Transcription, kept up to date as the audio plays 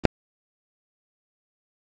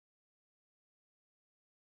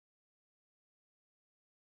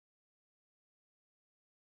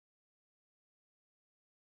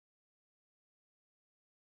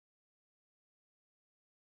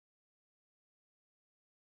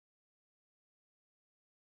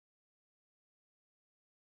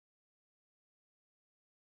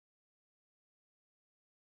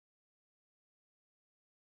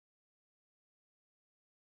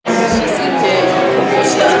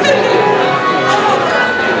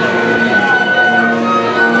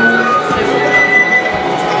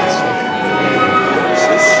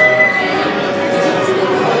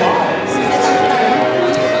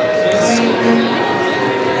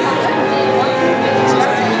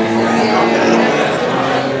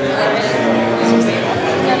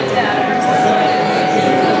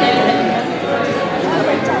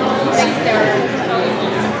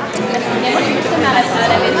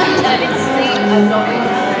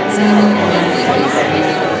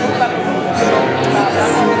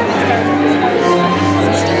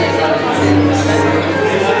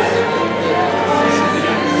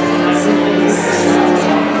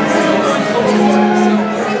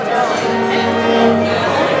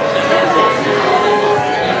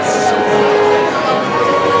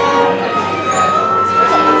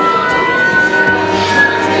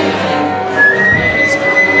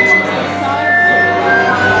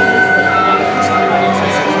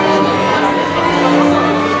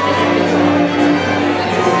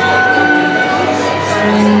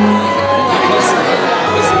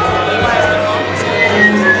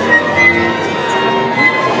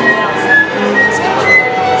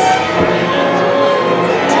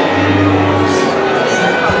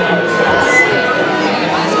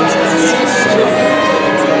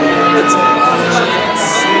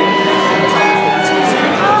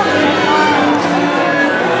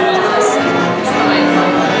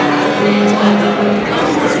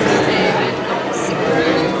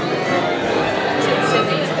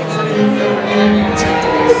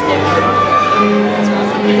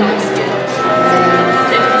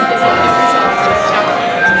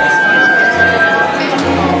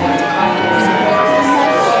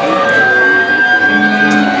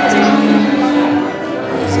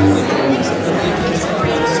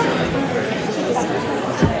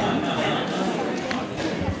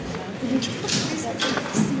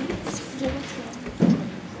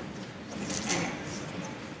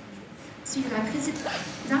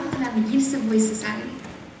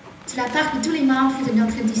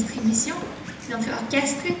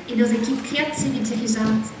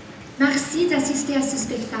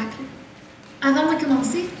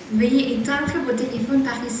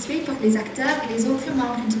Les acteurs et les autres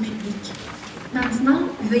membres du public. Maintenant,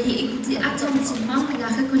 veuillez écouter attentivement la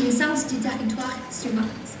reconnaissance du territoire suivante.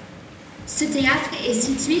 Ce théâtre est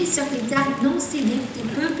situé sur les terres non cédées des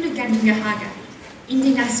peuples Ganungahaga, une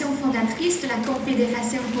des nations fondatrices de la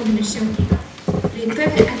Confédération Haudenosaunee. Les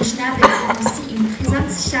peuples Anishinaabe ont aussi une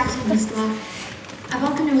présence chargée d'histoire.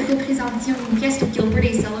 Avant que nous représentions une pièce de Gilbert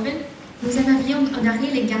et Sullivan, nous aimerions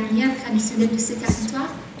honorer les gardiens traditionnels de ce territoire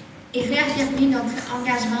et réaffirmer notre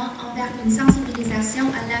engagement envers une sensibilisation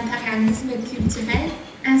à l'impérialisme culturel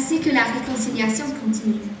ainsi que la réconciliation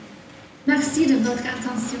continue. Merci de votre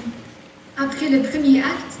attention. Après le premier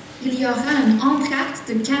acte, il y aura un entracte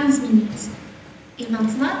de 15 minutes. Et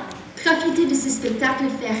maintenant, profitez de ce spectacle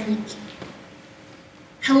féerique.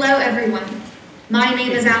 Hello everyone. My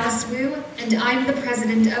name is Alice Wu, and I'm the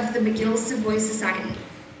president of the McGill Savoy Society.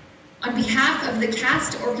 On behalf of the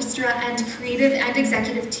cast, orchestra, and creative and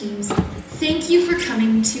executive teams, thank you for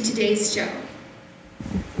coming to today's show.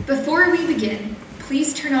 Before we begin,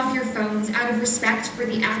 please turn off your phones out of respect for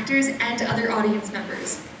the actors and other audience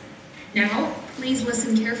members. Now, please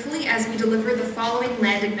listen carefully as we deliver the following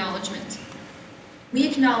land acknowledgement. We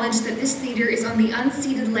acknowledge that this theater is on the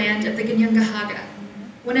unceded land of the Ganungahaga,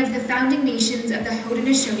 one of the founding nations of the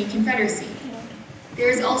Haudenosaunee Confederacy. There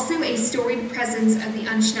is also a storied presence of the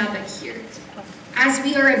Anishinaabe here. As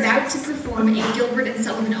we are about to perform a Gilbert and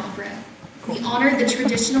Sullivan opera, we honor the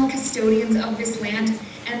traditional custodians of this land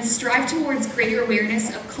and strive towards greater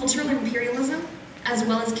awareness of cultural imperialism as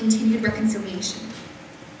well as continued reconciliation.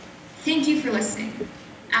 Thank you for listening.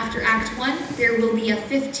 After Act 1, there will be a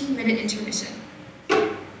 15-minute intermission.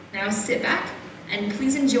 Now sit back and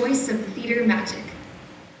please enjoy some theater magic.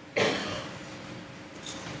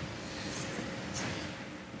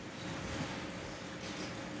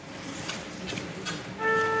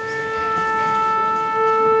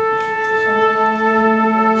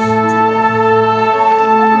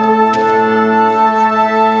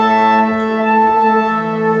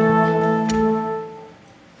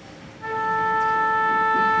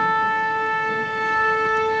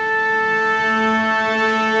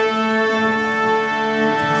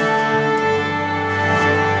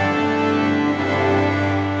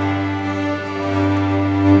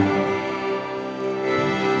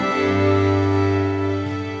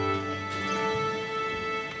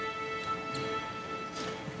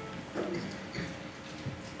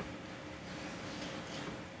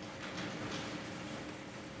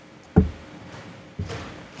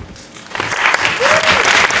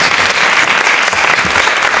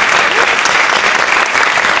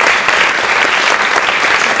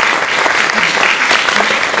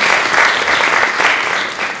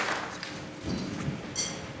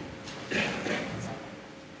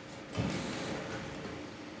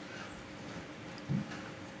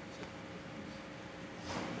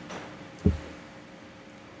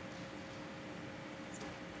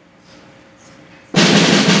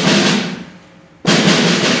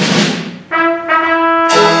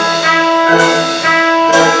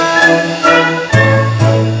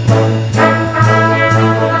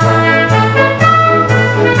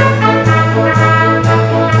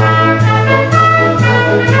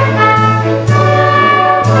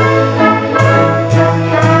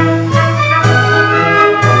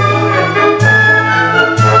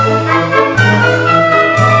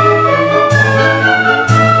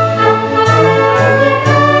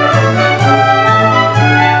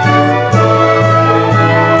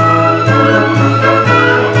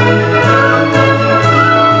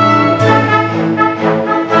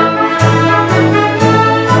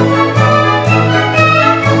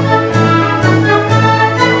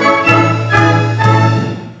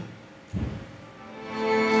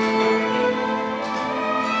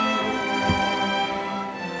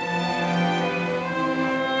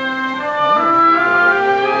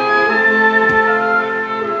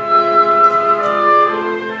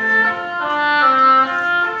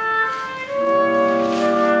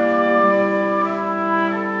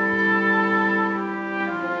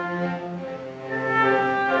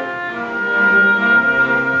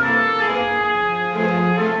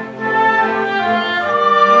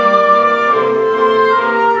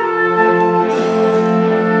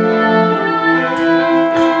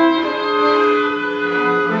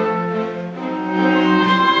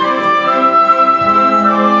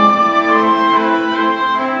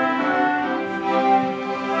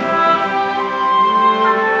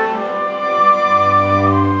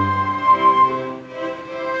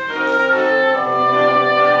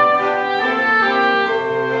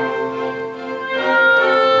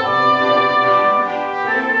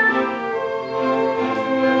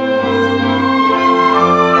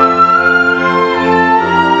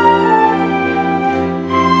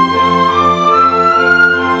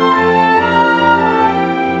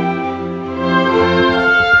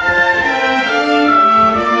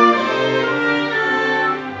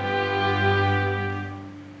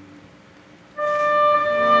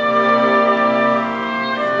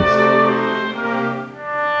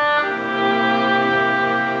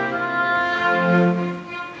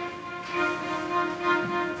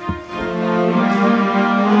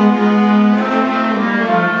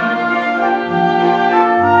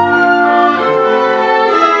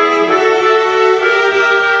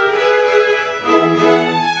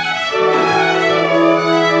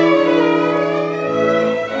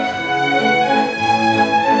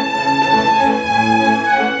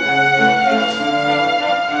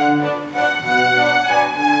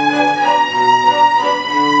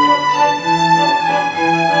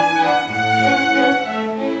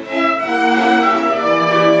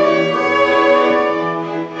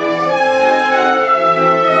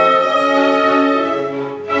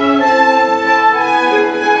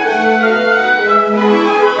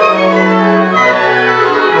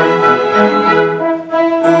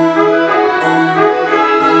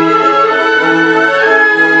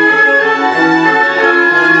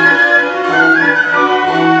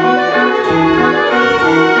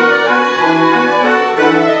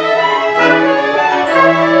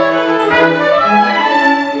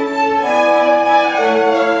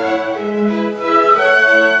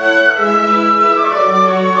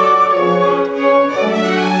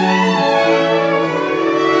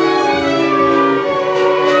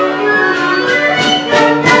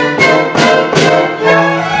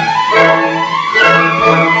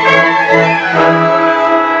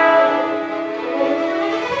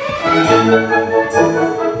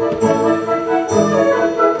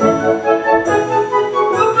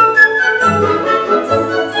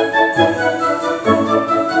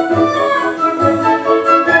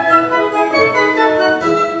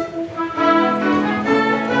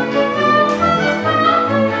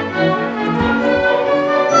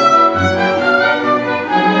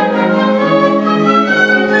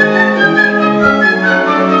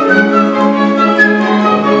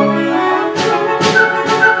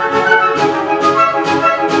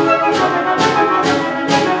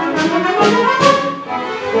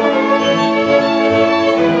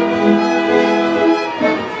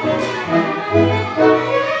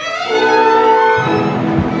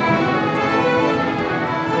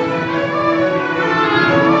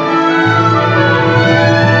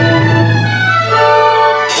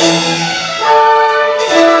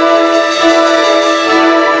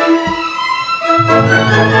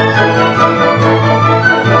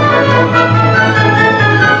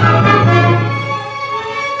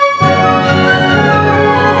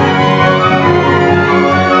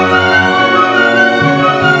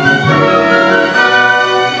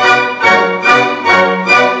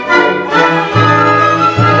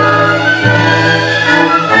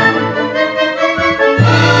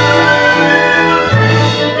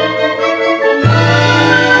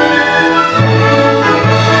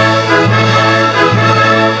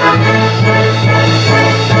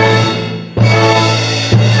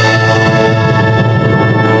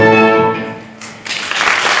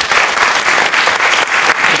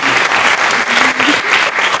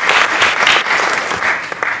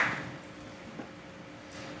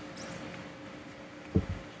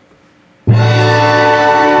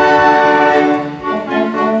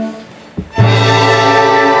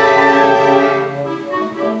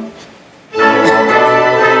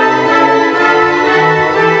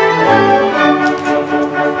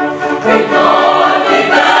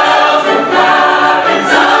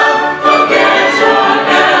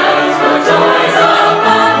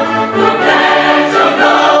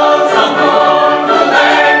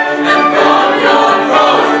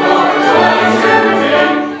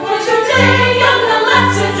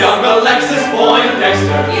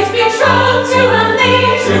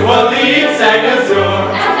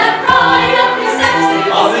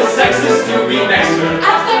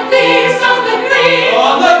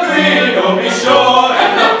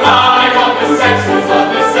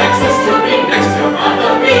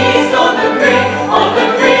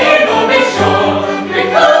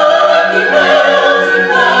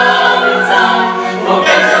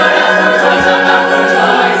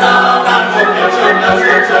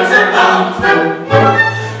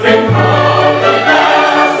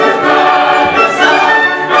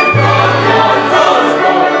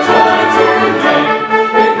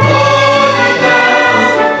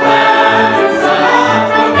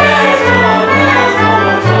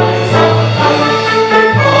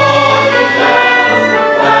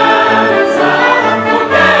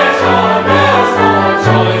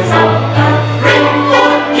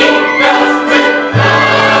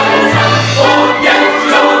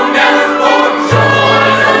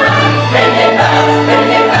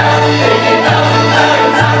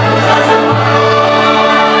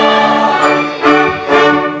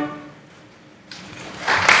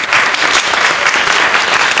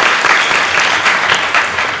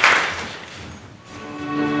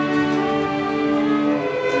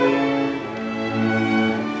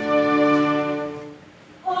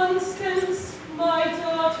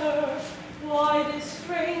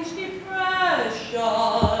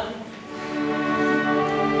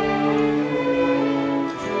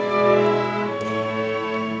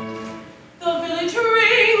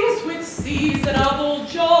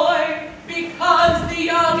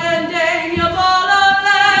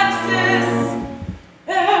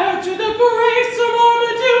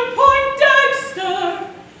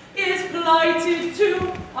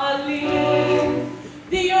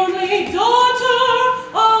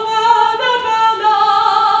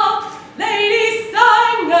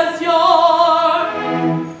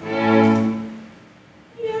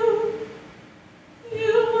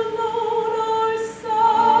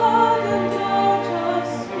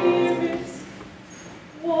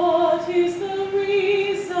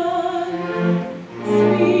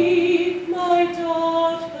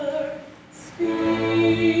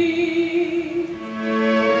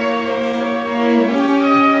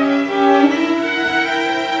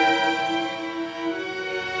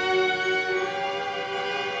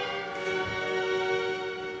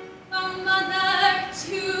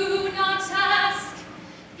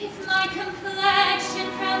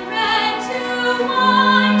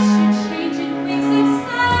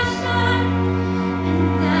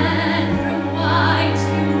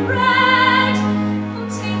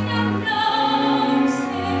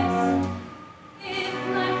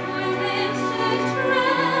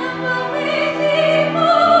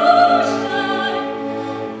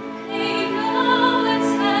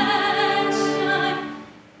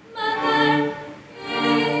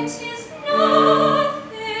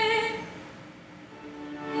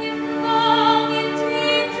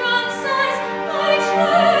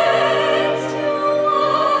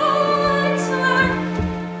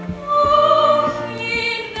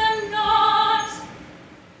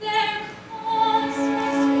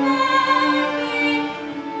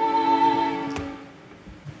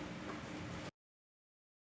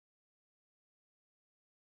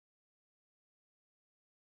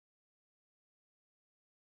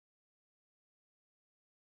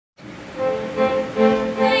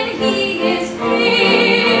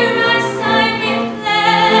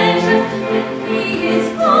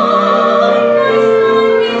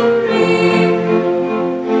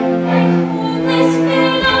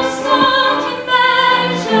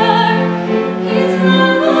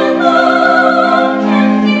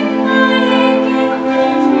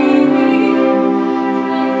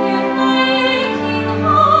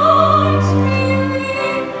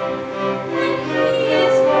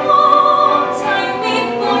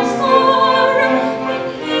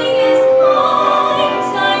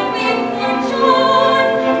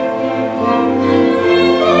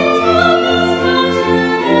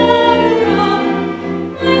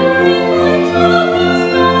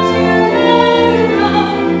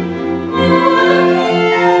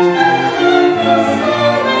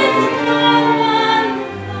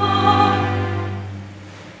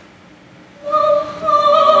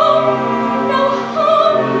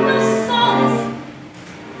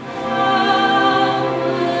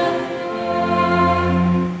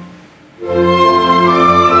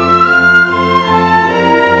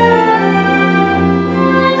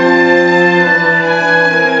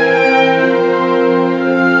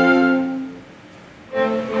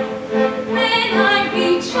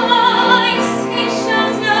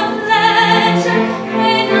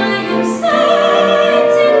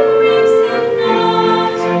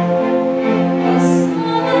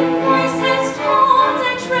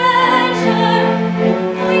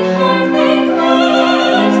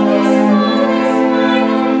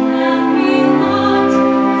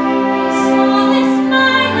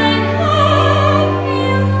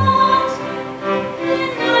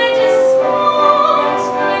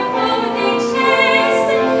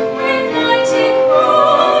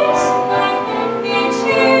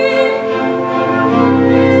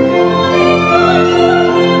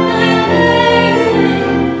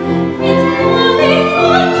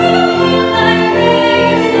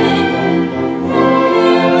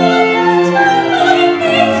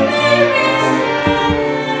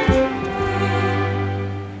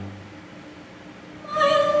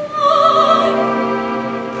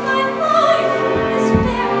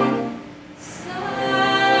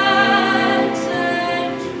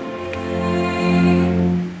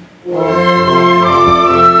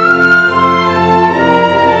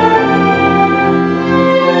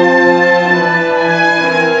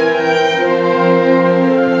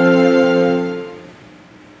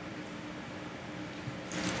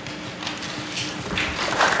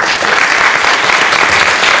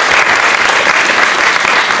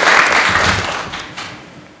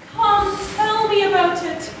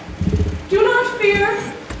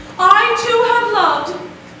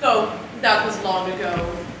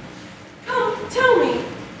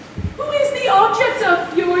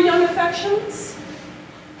 directions?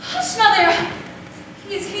 Hush, Mother!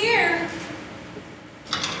 He's here.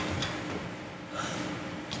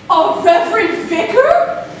 A Reverend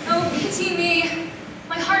Vicar? Oh, pity me.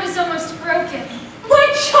 My heart is almost broken. My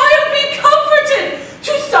child, be comforted!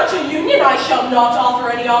 To such a union I shall not offer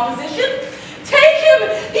any opposition. Take him!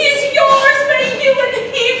 He is yours! May you and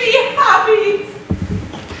he be happy!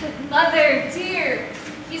 But Mother, dear,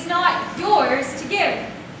 he's not yours to give.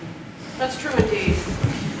 That's true indeed.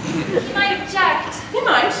 He might object. He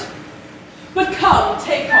might. But come,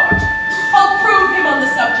 take heart. I'll probe him on the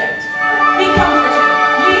subject. Be comforted.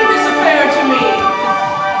 Leave this affair to me.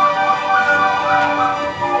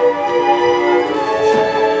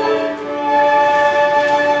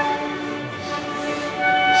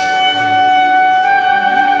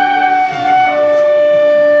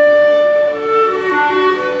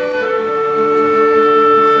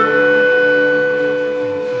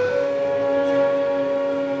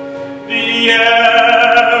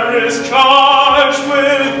 Charged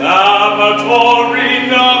with amatory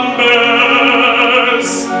numbers.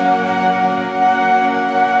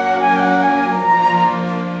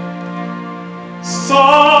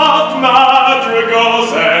 Soft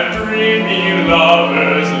madrigals and dreamy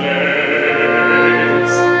lovers'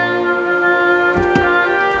 lays.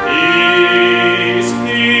 Peace,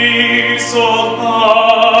 peace of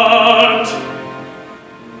heart,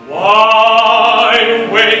 wide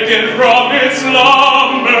awakened from its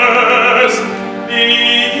slumbers, the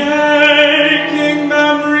aching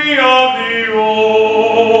memory of the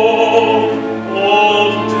old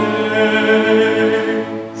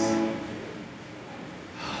days.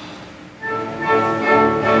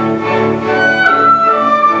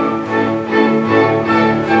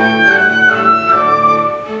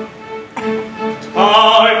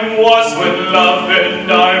 Time was when love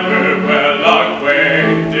and I were well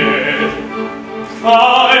acquainted.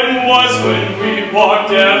 Time was when we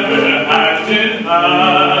walked ever hand in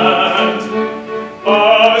hand. A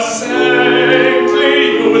saintly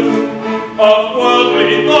youth of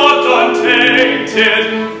worldly thought untainted,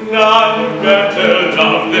 none better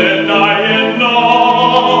loved than I in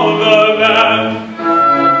all the land.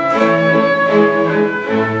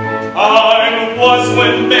 Time was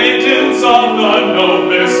when maidens of the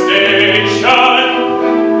noblest station,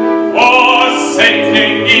 or saintly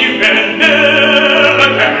even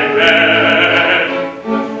military men,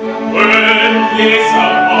 would gaze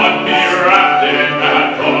upon me wrapped in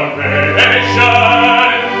adoration.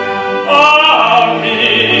 Ah me,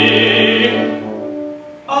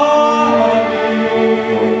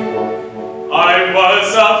 I was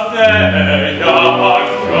a fair young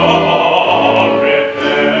Puritan.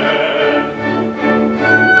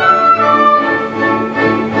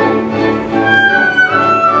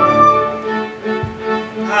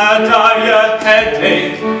 Had I a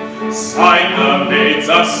headache, sign the maids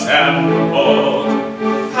assembled.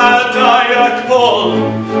 Had I a cold,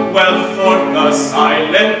 well forth a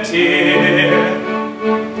silent tear.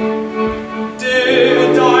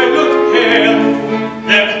 Did I look pale,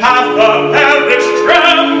 then half the parish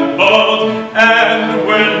trembled, and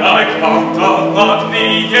when I coughed I thought the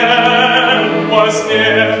end was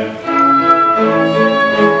near.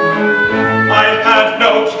 I had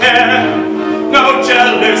no care, no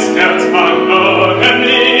jealous doubts hung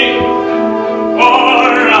me, for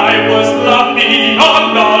I was loved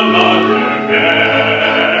beyond all other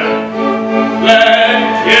men. Let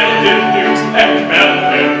gilded dukes and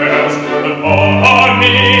velvet girls before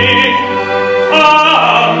me,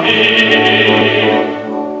 ah me,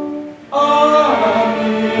 ah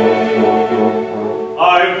me. I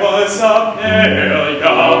was a pale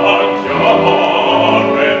young Puritan.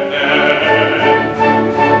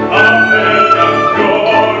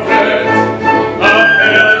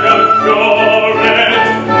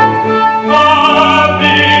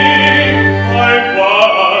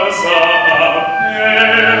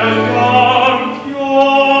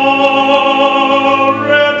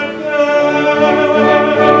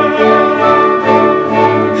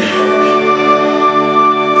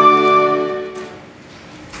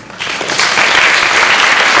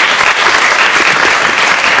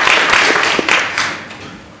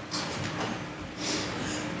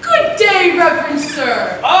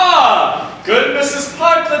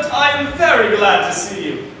 Glad to see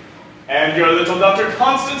you. And your little daughter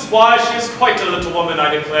Constance, why, she is quite a little woman,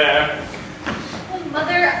 I declare. Oh,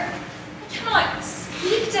 Mother, I cannot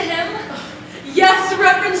speak to him. Yes,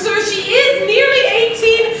 Reverend Sir, she is nearly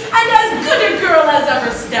 18 and as good a girl as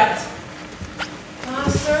ever stepped. Ah,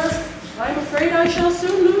 sir, I'm afraid I shall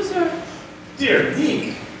soon lose her. Dear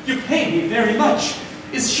me, you pain me very much.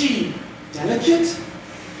 Is she delicate?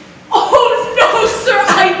 Oh, no, sir,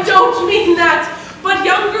 I don't don't mean that, but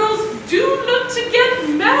young girls do look to get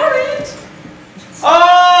married.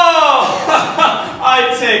 Oh,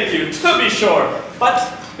 I take you, to be sure. But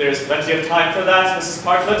there's plenty of time for that, Mrs.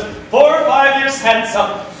 Partlet. 4 or 5 years hence,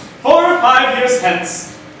 4 or 5 years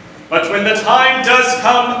hence. But when the time does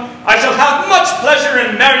come, I shall have much pleasure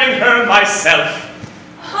in marrying her myself.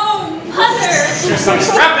 Oh, Mother! To some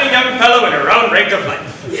strapping young fellow in her own rank of life.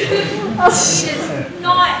 She does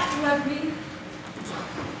not love me.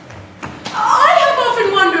 I have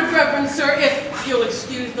often wondered, Reverend Sir, if you'll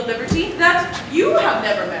excuse the liberty, that you have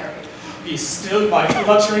never married. Be still, my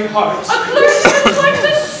fluttering heart. A clergyman's wife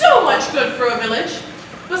does so much good for a village.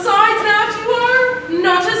 Besides that, you are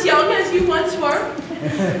not as young as you once were.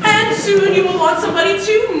 And soon you will want somebody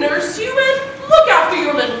to nurse you and look after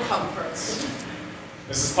your little comforts.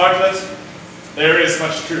 Mrs. Partlet, there is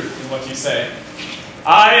much truth in what you say.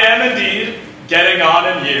 I am indeed getting on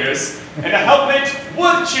in years, and a helpmate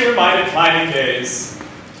would cheer my declining days.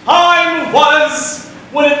 Time was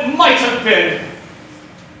when it might have been,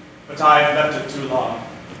 but I've left it too long.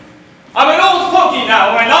 I'm an old fogey now,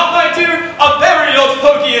 am I not, my dear? A very old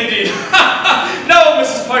fogey indeed. No,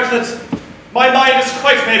 Mrs. Partlet, my mind is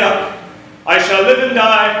quite made up. I shall live and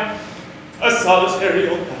die a solitary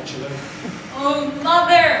old bachelor. Oh,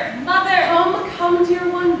 Mother! Mother! Come, dear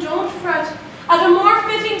one, don't fret. At a more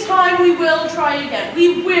fitting time, we will try again.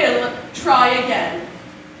 We will try again.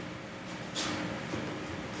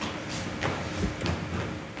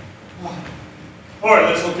 Poor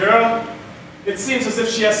little girl. It seems as if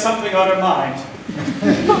she has something on her mind.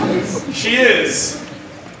 She is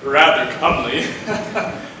rather comely.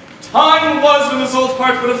 Time was when this old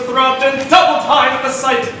heart would have throbbed in double time at the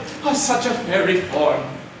sight of such a fairy form.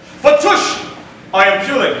 But tush! I am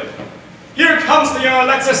puling. Here comes the young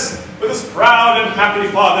Alexis with his proud and happy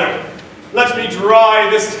father. Let me dry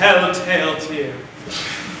this telltale tear.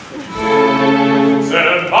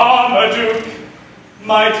 Sir Marmaduke,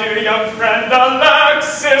 my dear young friend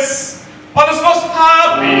Alexis, on this most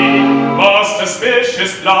happy, most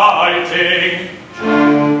auspicious blighting,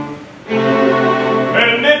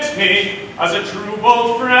 permit me, as a true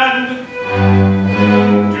old friend,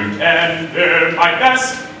 to tender my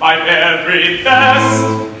best, my very best,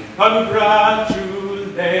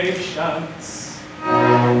 congratulations.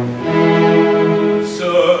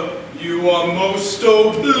 Sir, you are most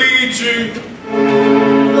obliging.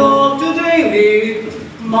 Dr. Daly,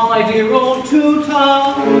 my dear old tutor,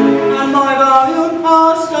 and my valued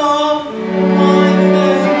pastor, I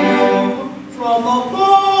thank you from the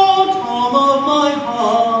bottom of my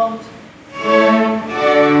heart.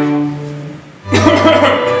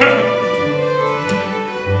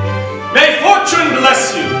 May fortune bless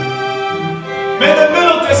you. May the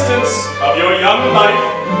middle distance of your young life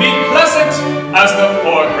be pleasant as the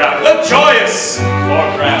foreground, the joyous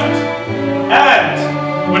foreground. And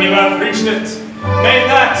when you have reached it, may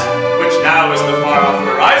that, which now is the far-off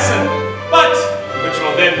horizon, but which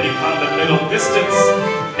will then become the middle distance,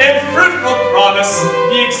 in fruitful promise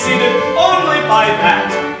be exceeded only by that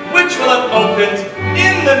which will have opened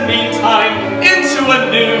in the meantime into a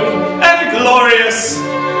new and glorious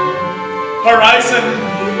horizon.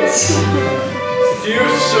 Dear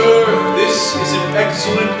sir, this is an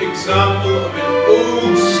excellent example of an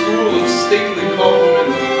old school of stately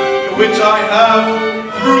compliment, to which I have,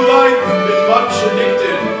 through life, been much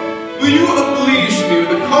addicted. Will you oblige me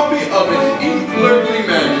with a copy of an inclerkly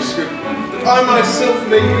manuscript, that I myself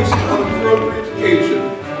may use on appropriate occasion?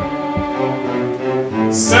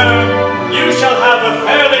 Sir, you shall have a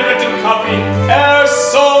fairly written copy ere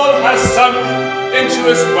soul has sunk into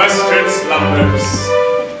his western slumbers.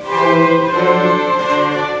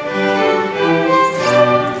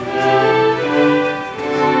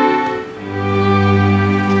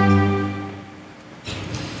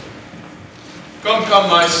 Come,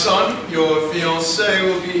 my son. Your fiancée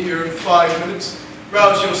will be here in 5 minutes.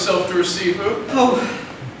 Rouse yourself to receive her. Oh,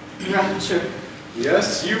 rapture.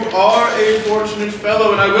 Yes, you are a fortunate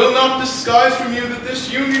fellow, and I will not disguise from you that this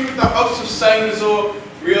union with the house of Sangazure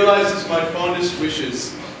realizes my fondest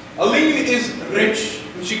wishes. Aline is rich,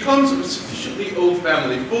 and she comes of a sufficiently old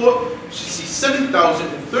family, for she's the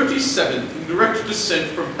 7,037th in direct descent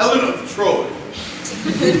from Helen of Troy.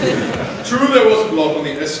 True, there was blood on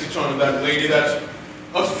the escutcheon of that lady, that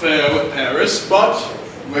affair with Paris, but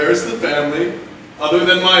where is the family, other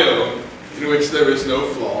than my own, in which there is no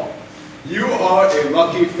flaw? You are a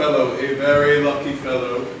lucky fellow, a very lucky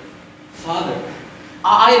fellow. Father,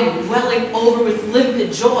 I am welling over with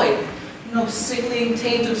limpid joy. No sickling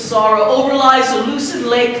taint of sorrow overlies a lucid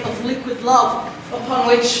lake of liquid love, upon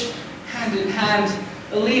which, hand in hand,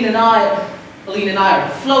 Aline and I are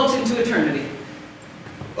float into eternity.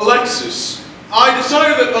 Alexis, I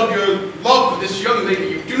desire that of your love for this young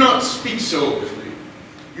lady you do not speak so openly.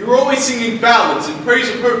 You are always singing ballads in praise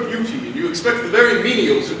of her beauty, and you expect the very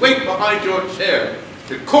menials who wait behind your chair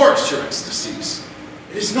to chorus your ecstasies.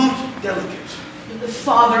 It is not delicate.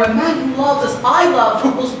 Father, a man who loves as I love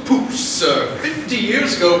was... Pooh, sir. 50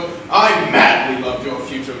 years ago, I madly loved your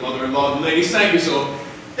future mother-in-law, the Lady Sangazure,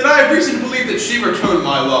 and I have reason to believe that she returned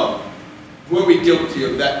my love. Were we guilty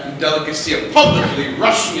of that indelicacy of publicly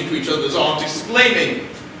rushing into each other's arms, exclaiming,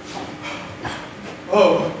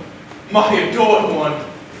 "Oh, my adored one,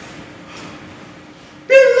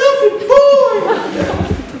 beloved boy!"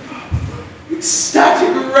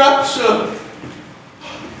 Ecstatic rapture,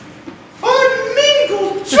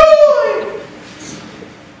 unmingled joy,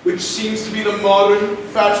 which seems to be the modern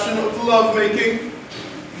fashion of lovemaking.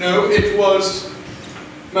 No, it was,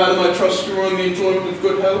 "Madam, I trust you are on the enjoyment of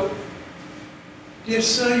good health." "Dear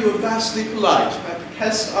sir, you are vastly polite. I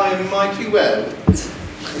protest I am mighty well."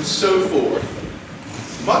 And so forth.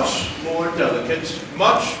 Much more delicate,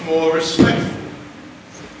 much more respectful.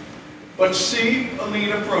 But see,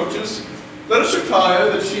 Aline approaches. Let us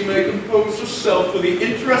retire that she may compose herself for the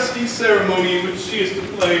interesting ceremony in which she is to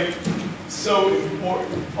play so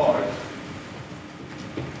important a part.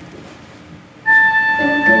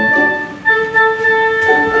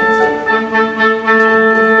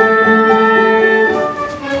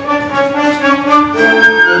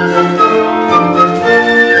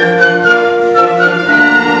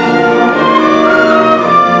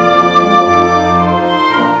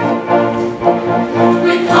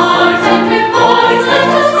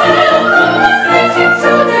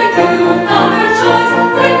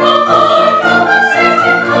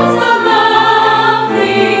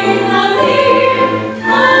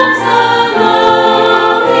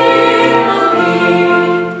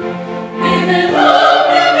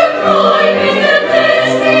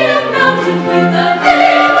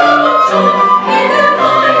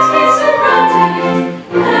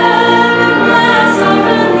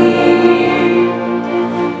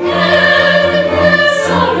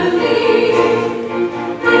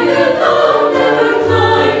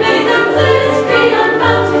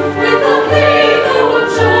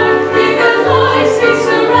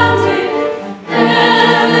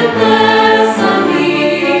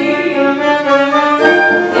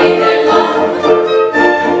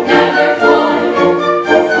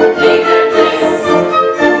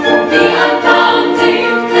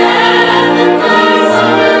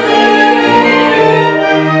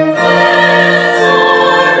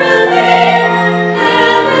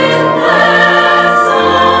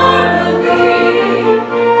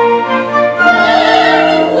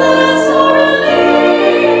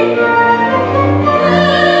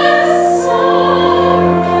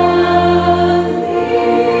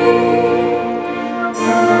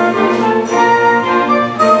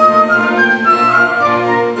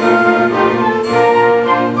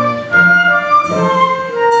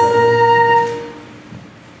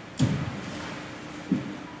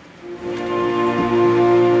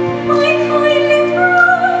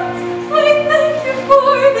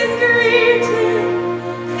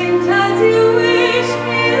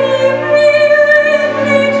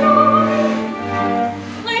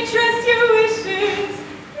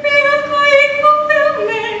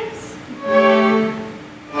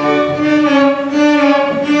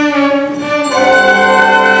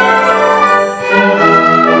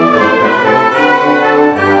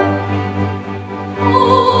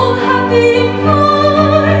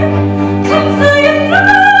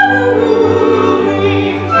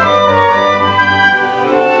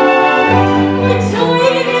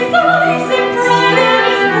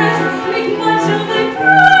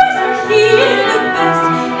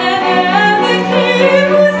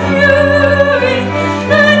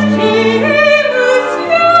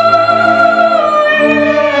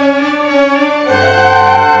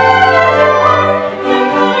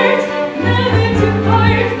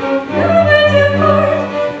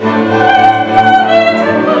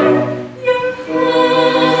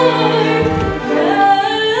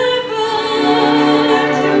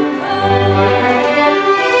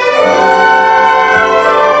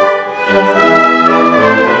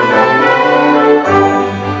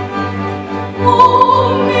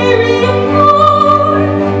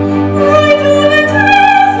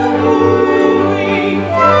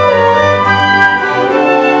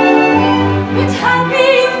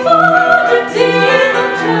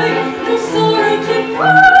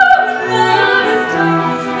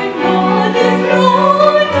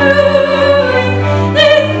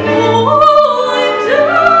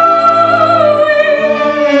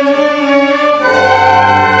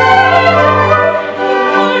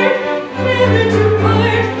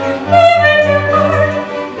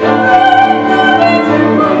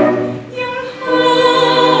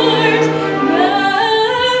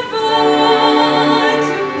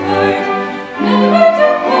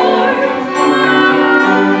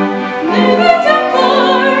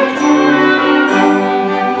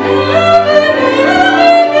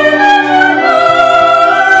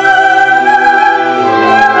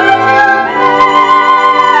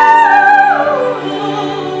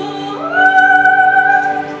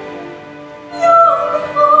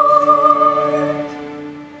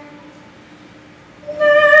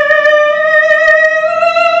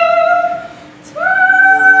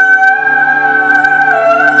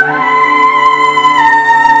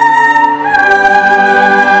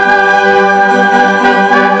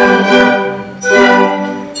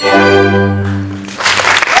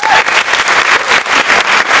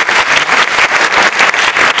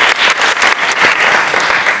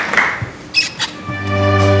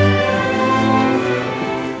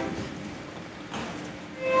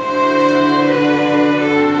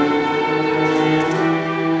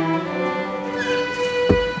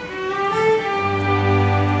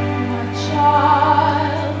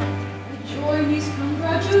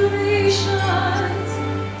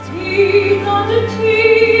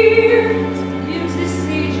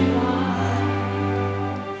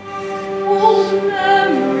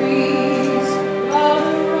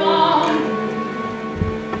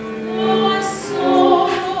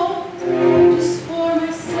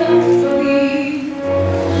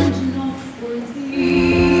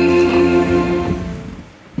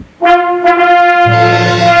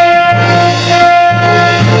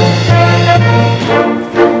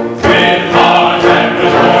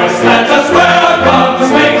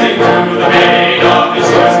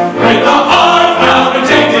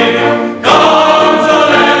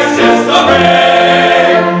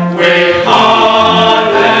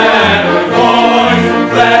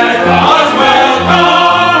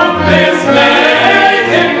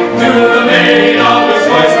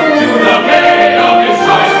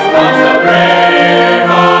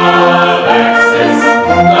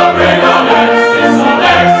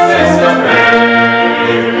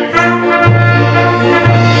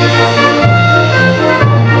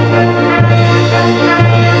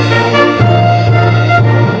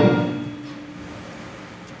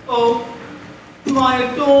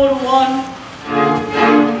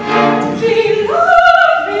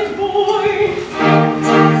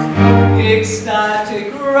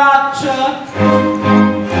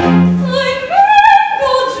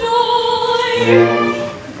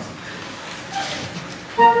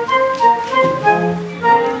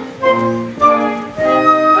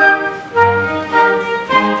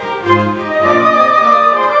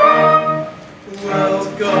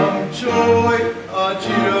 welcome joy,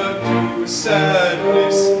 adieu to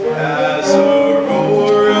sadness, as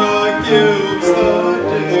aurora gilds the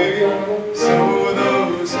day, so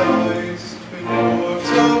those eyes, twin orbs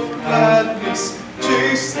of gladness,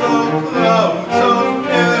 chase the clouds of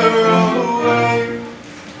error away.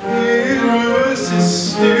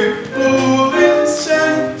 Irresistible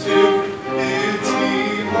incentive, bids me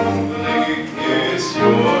humbly kiss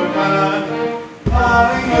your hand. I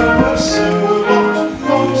am a servant,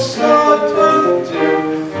 most attentive,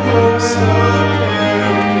 most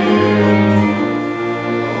attentive.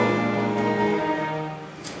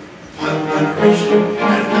 Adoration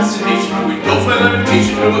and fascination, who indulge my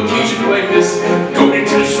lamentation, no occasion do I miss. Go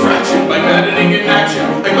into distraction by maddening inaction.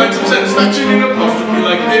 I find some satisfaction in apostrophe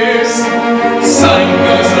like this.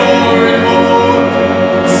 Sangazure and more,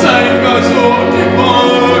 Sangazure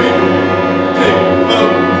divine. Take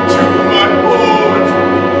love to my port,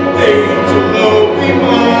 angel love be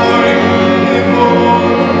mine.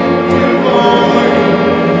 Immortal divine,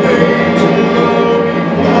 angel love be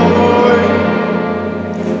mine.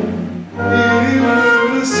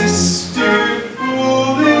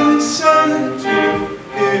 Irresistible incentive,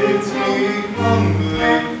 bids me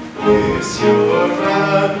humbly kiss your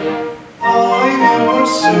hand. I'm your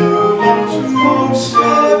servant, most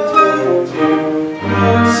attentive,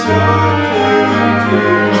 most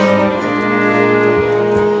attentive.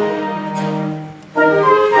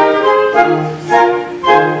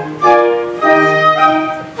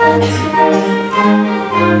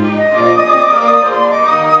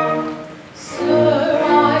 Sir,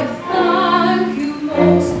 I thank you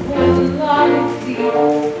most politely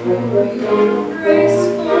for your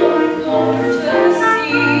graceful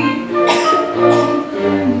courtesy,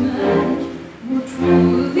 compliment more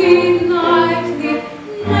truly knightly,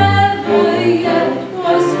 never yet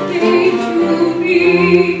was paid to me.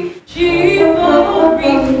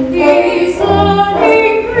 Chivalry is an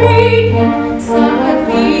ingredient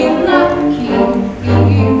sadly lacking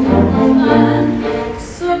in the land.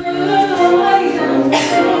 Sir, I am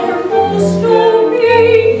your most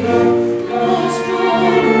obedient, most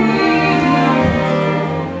obedient.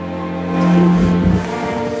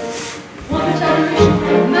 Wonder,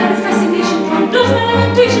 adoration, matter of fascination, does my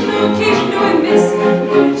lamentation, no occasion, no amiss.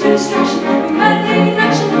 Going to distraction, no maddening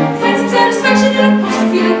inaction, find some satisfaction in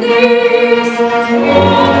apostrophe like this. Marmaduke be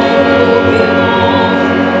mine,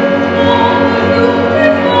 Marmaduke be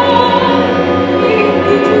mine, lead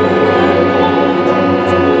me to thy port.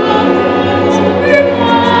 Love be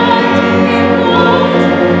mine,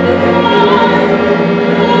 immortal divine,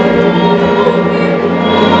 love be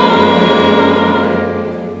mine.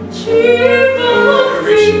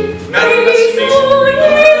 Chivalry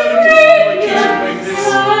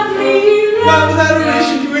Love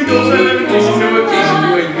adoration to indulge my lamentation, no occasion do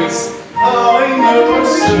I miss. I'm your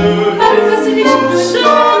servant,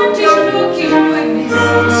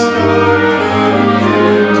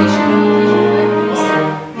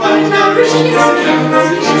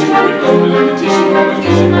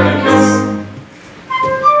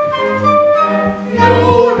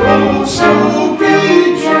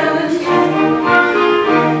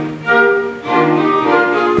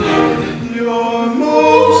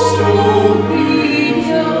 most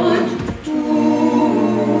obedient to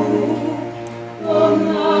the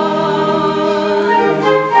man.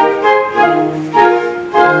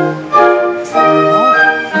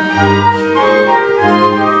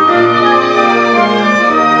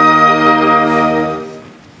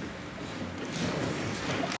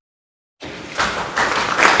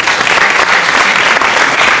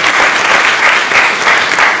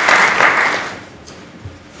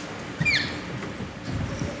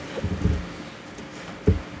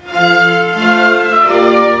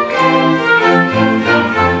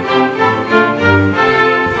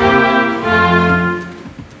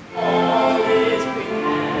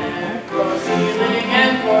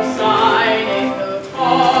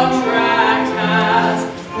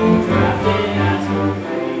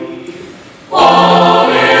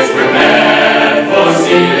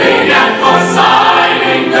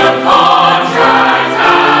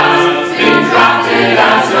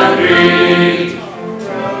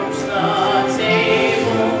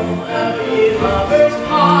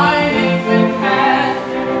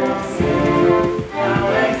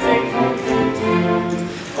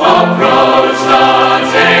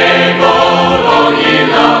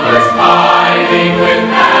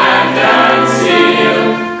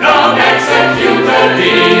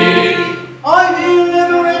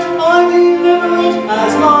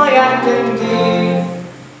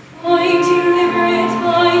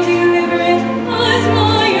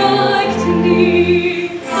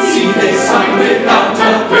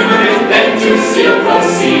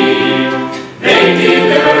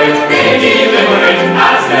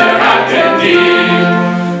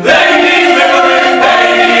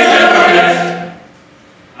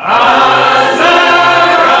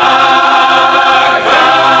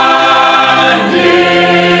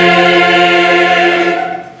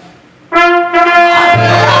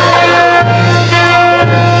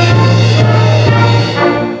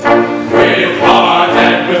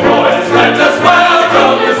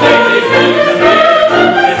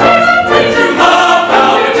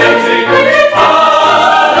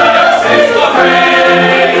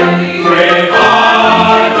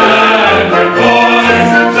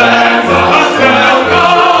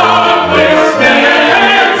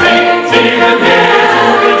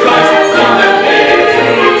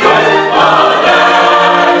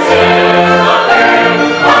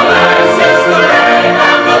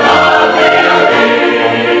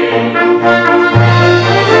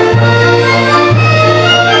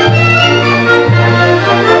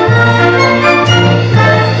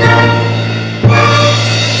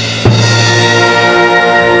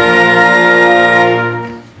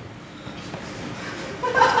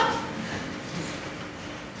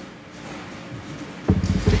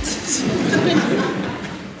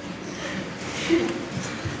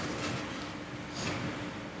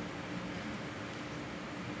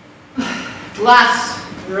 last,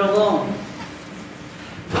 you're alone.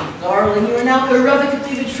 Darling, you are now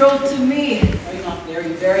irrevocably betrothed to me. Are you not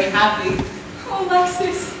very, very happy? Oh,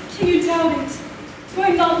 Alexis, can you doubt it? Do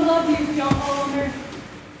I not love you beyond all on earth?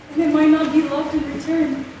 And am I not be loved in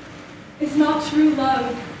return? Is not true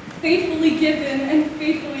love, faithfully given and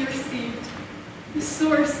faithfully received, the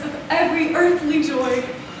source of every earthly joy?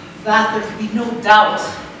 That there could be no doubt.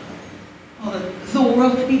 Oh, the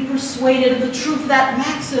world could be persuaded of the truth of that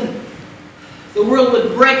maxim. The world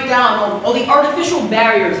would break down all the artificial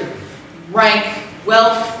barriers of rank,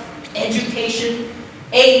 wealth, education,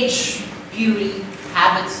 age, beauty,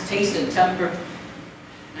 habits, taste, and temper,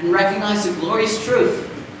 and recognize the glorious truth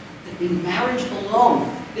that in marriage alone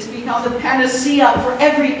is become the panacea for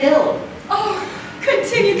every ill. Oh,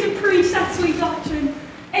 continue to preach that sweet doctrine,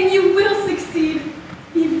 and you will succeed,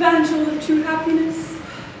 the evangel of true happiness.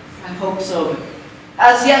 I hope so.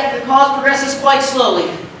 As yet, the cause progresses quite slowly.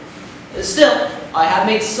 Still, I have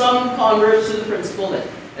made some converts to the principle that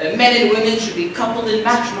men and women should be coupled in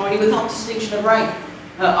matrimony without distinction of rank.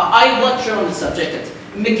 I lectured on the subject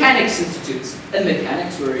at mechanics institutes, and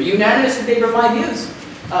mechanics were unanimous in favor of my views.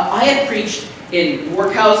 I have preached in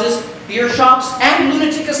workhouses, beer shops, and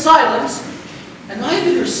lunatic asylums, and I have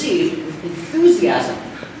been received with enthusiasm.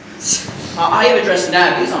 I have addressed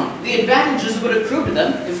navvies on the advantages that would accrue to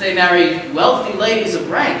them if they married wealthy ladies of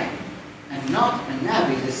rank, and not a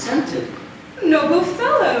navvy dissented. Noble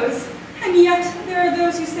fellows! And yet there are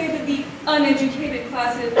those who say that the uneducated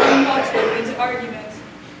classes are not open to argument.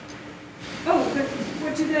 Oh, but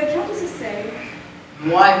what do the countesses say?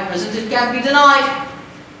 Why, present it can't be denied.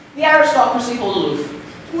 The aristocracy hold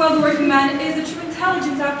aloof. Well, the working man is a true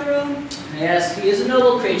intelligence after all. Yes, he is a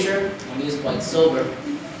noble creature, when he is quite sober.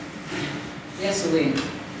 Yes, Aline,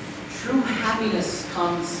 true happiness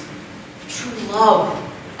comes from true love.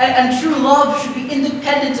 And true love should be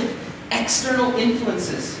independent of external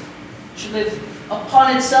influences. It should live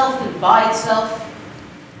upon itself and by itself.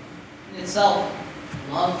 In itself,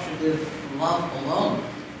 love should live for love alone.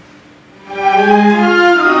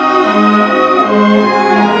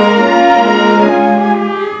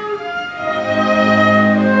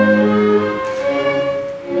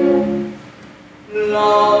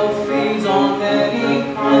 Love feeds on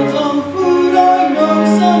many kinds of food. I know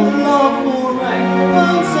some love for rank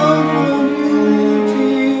and some for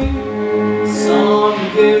beauty. Some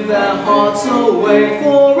give their hearts away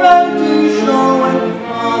for empty show, and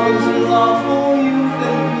others love for youth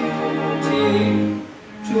and beauty.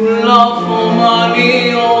 To love for money,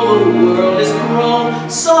 all the world is grown.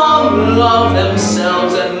 Some love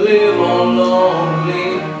themselves and live on lonely.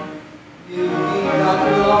 Give me that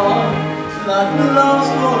love that loves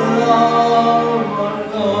for love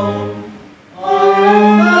alone. I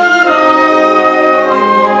am that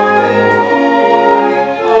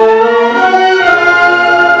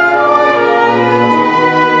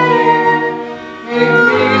give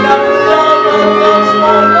me that love that loves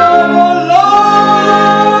for love alone.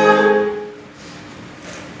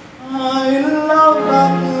 I love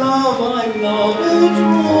that love, I love it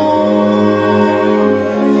all.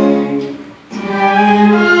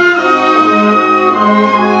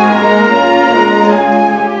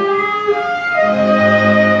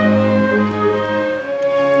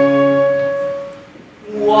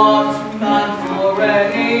 What man for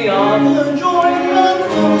any other joy than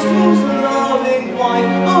those whose loving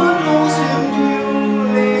wife adores him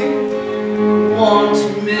duly? Want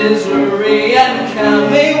misery and can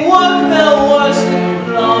they work their worst?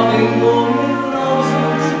 Loving woman loves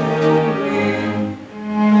him truly.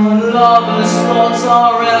 The lover's thoughts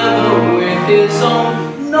are ever with his own.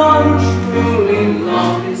 None truly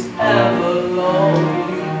loved is ever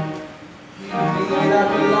lonely. Give me that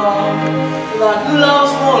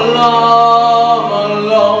loves for love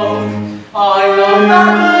alone. I love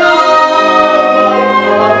that love, I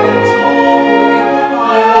love it all.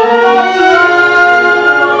 I love that love, I love it all.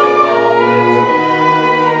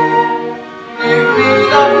 Give me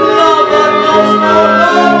that love that loves for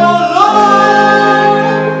love alone.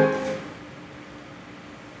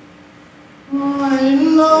 I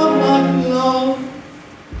love that love,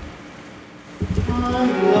 I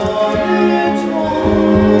love it all.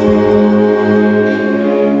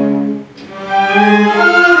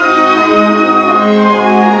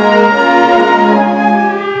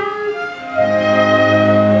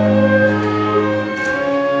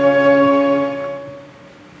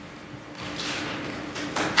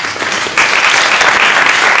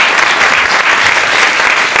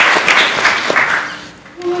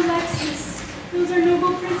 Oh, Alexis, those are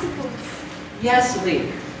noble principles. Yes,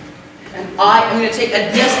 Aline. And I am going to take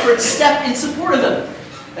a desperate step in support of them.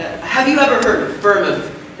 Have you ever heard of a firm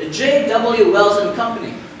of J.W. Wells and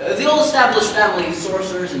Company, the old established family of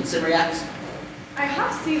sorcerers and Syriacs. I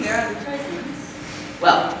have seen their advertisements.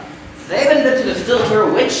 Well, they've invented a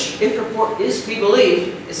filter which, if report is to be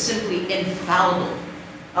believed, is simply infallible.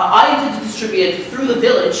 I intend to distribute it through the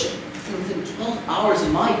village, and within 12 hours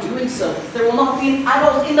of my doing so, there will not be an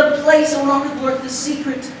adult in the place who will not have learned the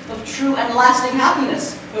secret of true and lasting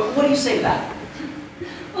happiness. What do you say to that?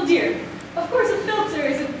 Well, dear, of course a filter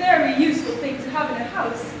is a very useful thing to have in a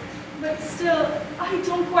house, but still, I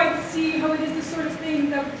don't quite see how it is the sort of thing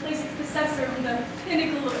that would place its possessor on the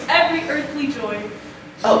pinnacle of every earthly joy.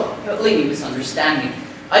 Oh, Lady, misunderstand me.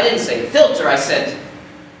 I didn't say filter, I said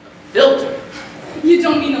filter. You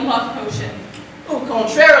don't mean a love potion. Oh,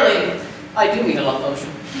 contrarily, I do mean a love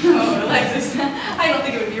potion. Oh, Alexis, I don't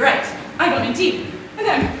think it would be right. I don't indeed. And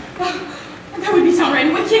then, that would be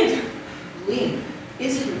downright wicked. Aline,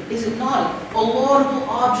 is it not a laudable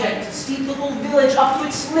object to steep the whole village up to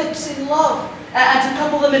its lips in love, and to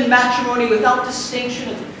couple them in matrimony without distinction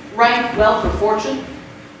of rank, wealth, or fortune?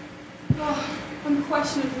 Oh,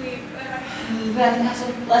 unquestionably, Then, as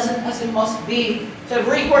unpleasant as it must be to have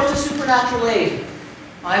recourse to supernatural aid,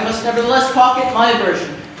 I must nevertheless pocket my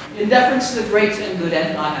aversion, in deference to the great and good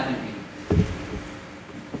end I have in me.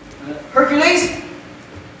 Hercules?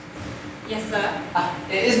 Yes, sir.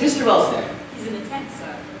 Is Mr. Wells there? He's in the tent,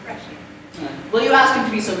 sir, refreshing. Will you ask him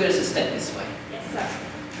to be so good as to step this way? Yes,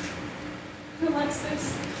 sir.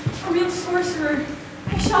 Alexis, a real sorcerer.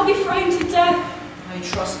 I shall be frightened to death. I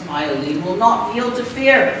trust my Aline will not yield to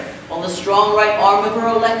fear, while the strong right arm of her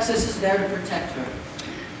Alexis is there to protect her.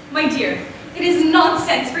 My dear, it is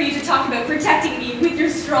nonsense for you to talk about protecting me with your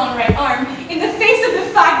strong right arm in the face of the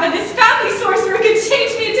fact that this family sorcerer could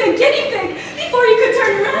change me into a guinea pig before you could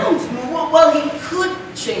turn around. Well, he could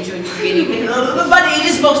change you into a guinea pig, but it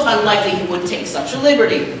is most unlikely he would take such a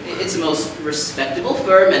liberty. It's a most respectable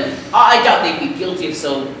firm, and I doubt they'd be guilty of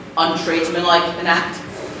so untradesmanlike an act.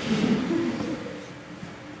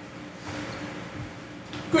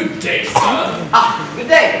 Good day, sir. Good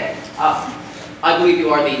day. I believe you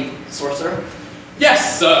are the sorcerer?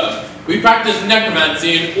 Yes, sir. We practice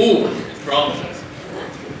necromancy in all its branches.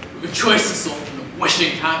 With a choice assortment of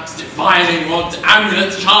wishing caps, divining rods,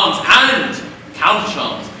 amulets, charms, and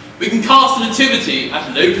counter-charms. We can cast a nativity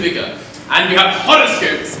at low figure, and we have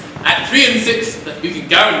horoscopes at 3 and 6 that we can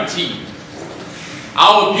guarantee.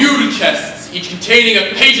 Our buhl chests, each containing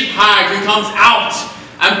a patent hag who comes out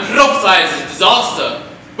and prophesies disaster,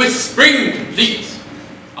 with spring complete,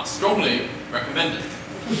 are strongly recommended.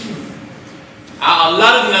 Our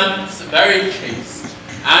Aladdin lamps are very chaste,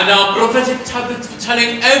 and our prophetic tablets for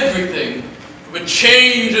telling everything, from a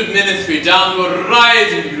change of ministry down to a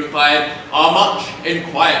rise in unified, are much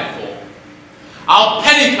inquired for. Our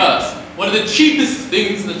penny purse, one of the cheapest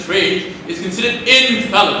things in the trade, is considered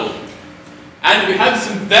infallible, and we have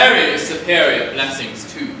some very superior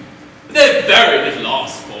blessings too, but they're very little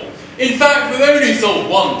asked for. In fact, we've only sold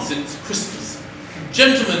one since Christmas. A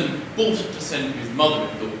gentleman bought it to send to his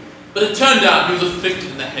mother-in-law, but it turned out he was afflicted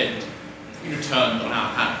in the head. He returned on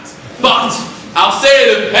our hands. But our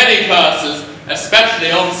sale of penny purses,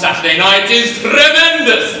 especially on Saturday night, is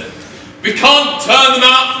tremendous. We can't turn them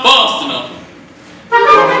out fast enough.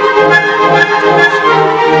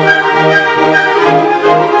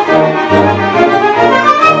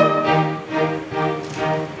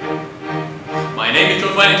 My name is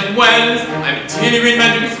Valentim-Gervais. I'm a dealer in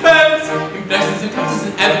magical spells, in blessings and curses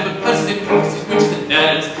and ever purses in prophecies, witches and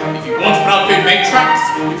nerves. If you want proud food, make tracks.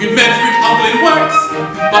 If you'd meant to uncle in works,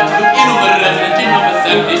 but to look in on the resident in number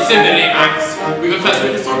 70 similarly acts. We've a first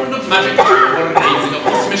rate assortment of magic, or raising a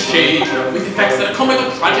posthumous shade, with effects that are comic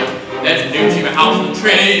or tragic. There's no team of house and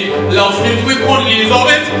trade, love filled with quantities of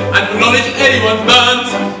it, and for knowledge anyone burns.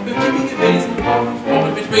 We're keeping it very small,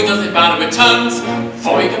 which brings us inbound returns.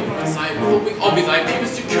 For we can prophesy with obvious IP with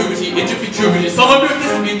security, into futurity. Someone wrote this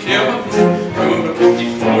to be clear about this.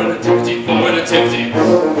 For an activity.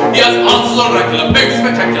 He has answers oracular, very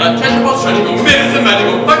spectacular, treasure box tragical, mirrors and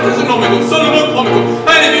magical, factors economical, soluble comical,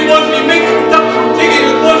 and if he wants he makes a production, taking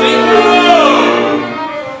the quality.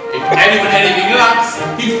 If anyone anything lacks,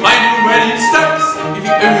 he'd find it where he stacks. If he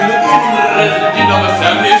only look in on the resident in number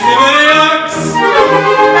 70 similarly acts.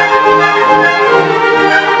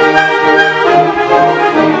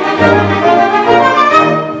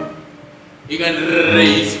 You can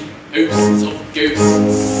raise hosts of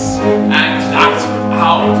ghosts, and clouds of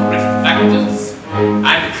proud reflectors,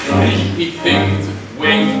 and creepy things with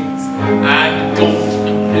wings, and gold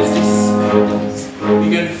and grisly spectres.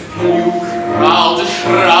 You can fill you crowds and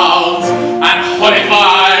crowds, and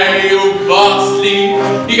horrify you vastly.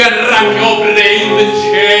 You can rack your brain with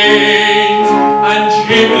chains, and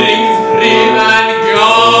giblet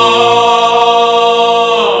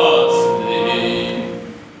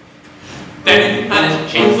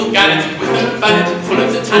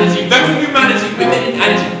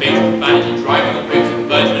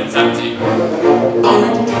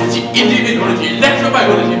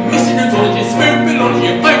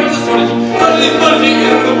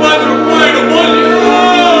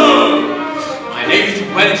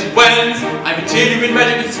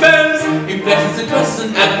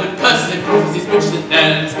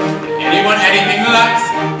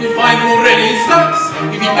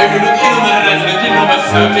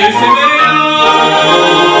Sophie in the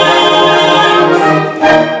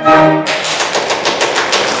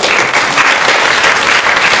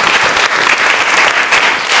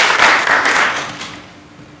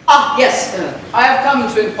Yes, I have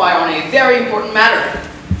come to inquire on a very important matter.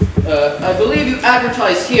 I believe you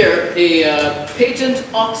advertise here a patent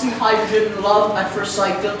oxyhydrogen love at first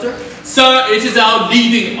sight filter? Sir, it is our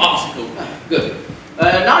leading article. Good.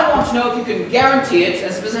 Now I want to know if you can guarantee it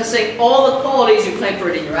as possessing all the qualities you claim for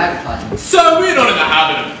it in your advertising. Sir, we're not in the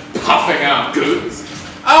habit of puffing our goods.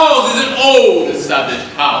 Ours is an old established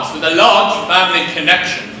house with a large family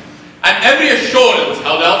connection, and every assurance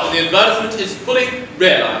held out in the advertisement is fully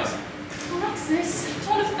realized. Alexis,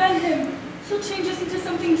 don't offend him. He'll change us into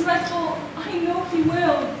something dreadful. I know he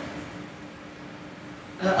will.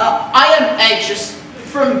 I am anxious,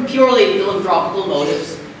 from purely philanthropical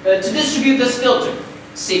motives, to distribute this filter,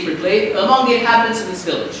 secretly, among the inhabitants of this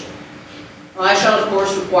village. I shall, of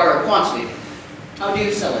course, require a quantity. How do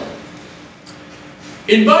you sell it?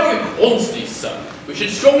 In buying a quantity, sir, we should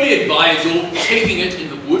strongly advise your taking it in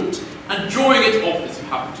the wood and drawing it off as you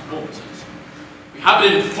happen to want it. We have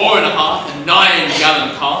it in 4.5 and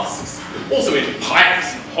 9-gallon casks, also in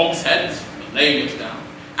pipes and hogsheads for laying it down,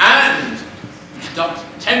 and we deduct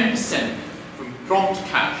 10% from prompt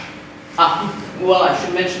cash. Well, I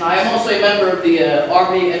should mention I am also a member of the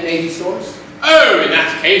Army and Navy stores. Oh, in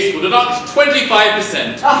that case, we'll deduct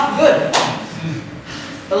 25%. Good.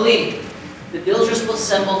 Aline, the villagers will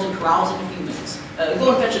assemble and carouse in a few minutes. Go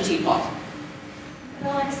and fetch a teapot.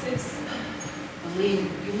 Alexis. Aline,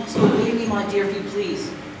 you must obey me, my dear, if you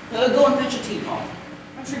please. Go and fetch a teapot.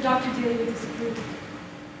 I'm sure Dr. Daly would disapprove.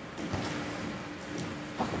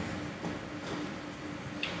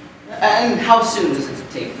 And how soon does it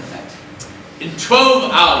take effect? In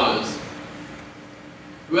 12 hours.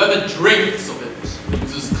 Whoever drinks of it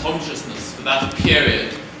loses consciousness for that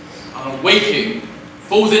period, and on waking,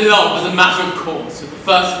 falls in love as a matter of course with the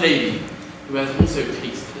First Lady, who has also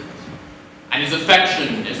tasted it, and his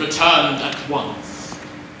affection is returned at once.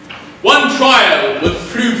 One trial will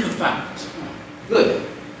prove the fact. Good.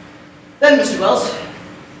 Then, Mr. Wells,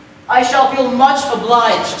 I shall feel much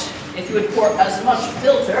obliged if you would pour as much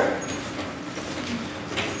filter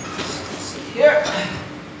here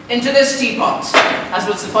into this teapot as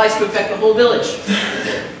would suffice to affect the whole village.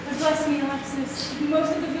 But bless me, Alexis,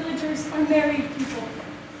 most of the villagers are married people.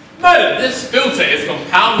 Madam, this filter is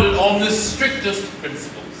compounded on the strictest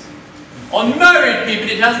principles. On married people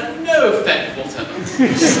it has no effect whatever.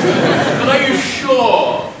 But are you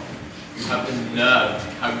sure you have the nerve to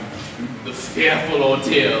come through the fearful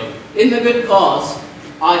ordeal? In the good cause,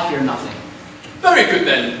 I fear nothing. Very good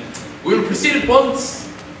then. We will proceed at once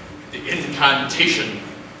with the incantation.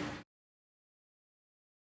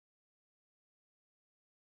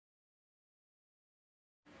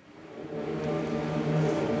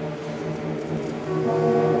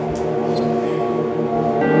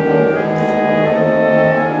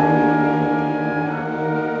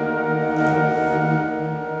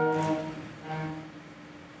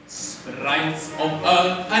 Sprites of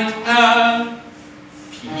earth and air,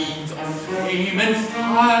 peas of flame and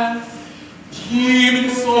fire, demon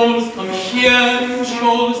souls come here and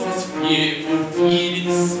show us this fearful deed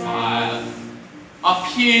inspire. Up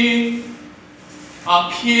here,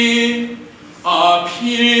 up here, up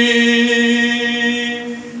here.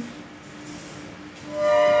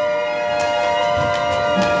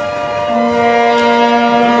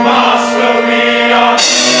 Master, we are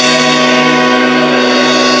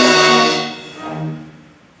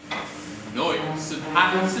noise of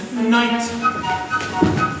hands at night,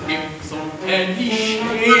 lips of penny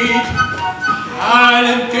shade,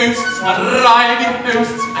 silent ghosts, arriving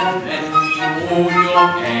hosts, and lending all your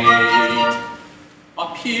aid.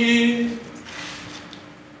 Up here,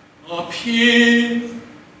 up here,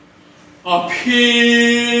 up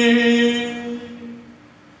here.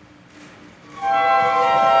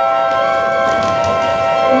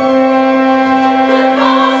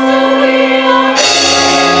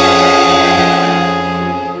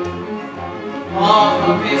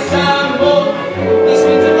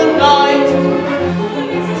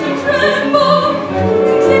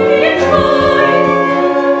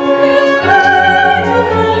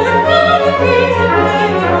 Thank you.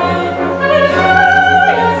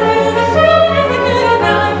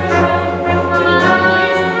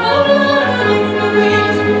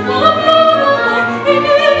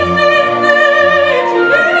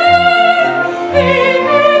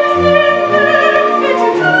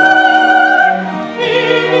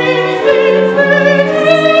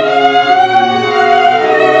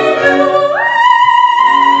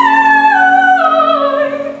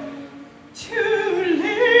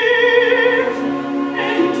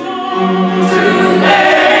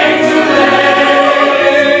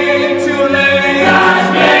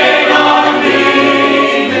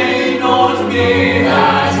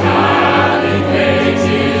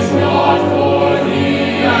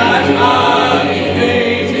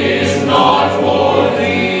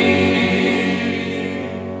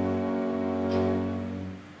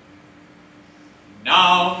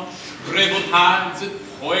 Dribbled hands with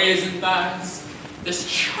poison bags,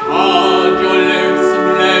 discharge your loathsome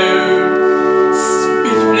load.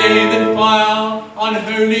 Spit, flame, and fire,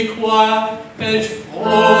 unholy choir, belch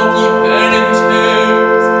forth ye burning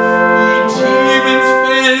toads. Ye demons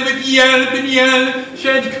fell with yelp and yell,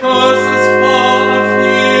 shed curses far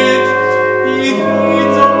afield. Ye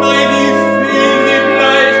fiends of night, ye filthy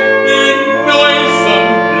blight, in noisome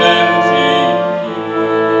plenty.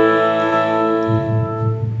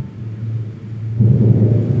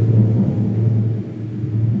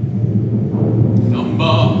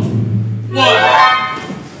 Number 1.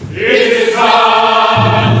 It is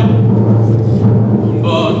on.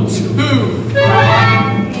 Number 2.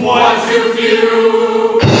 One too few.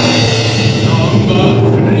 Number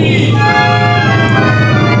 3.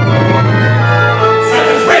 Set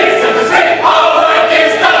us free, all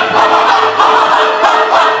against the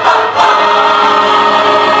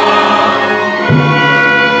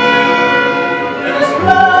Let us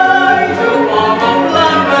fly to a far off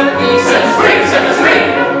land where peace Set us free,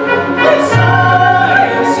 the sky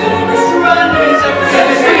of silver strands of set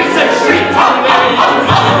us free,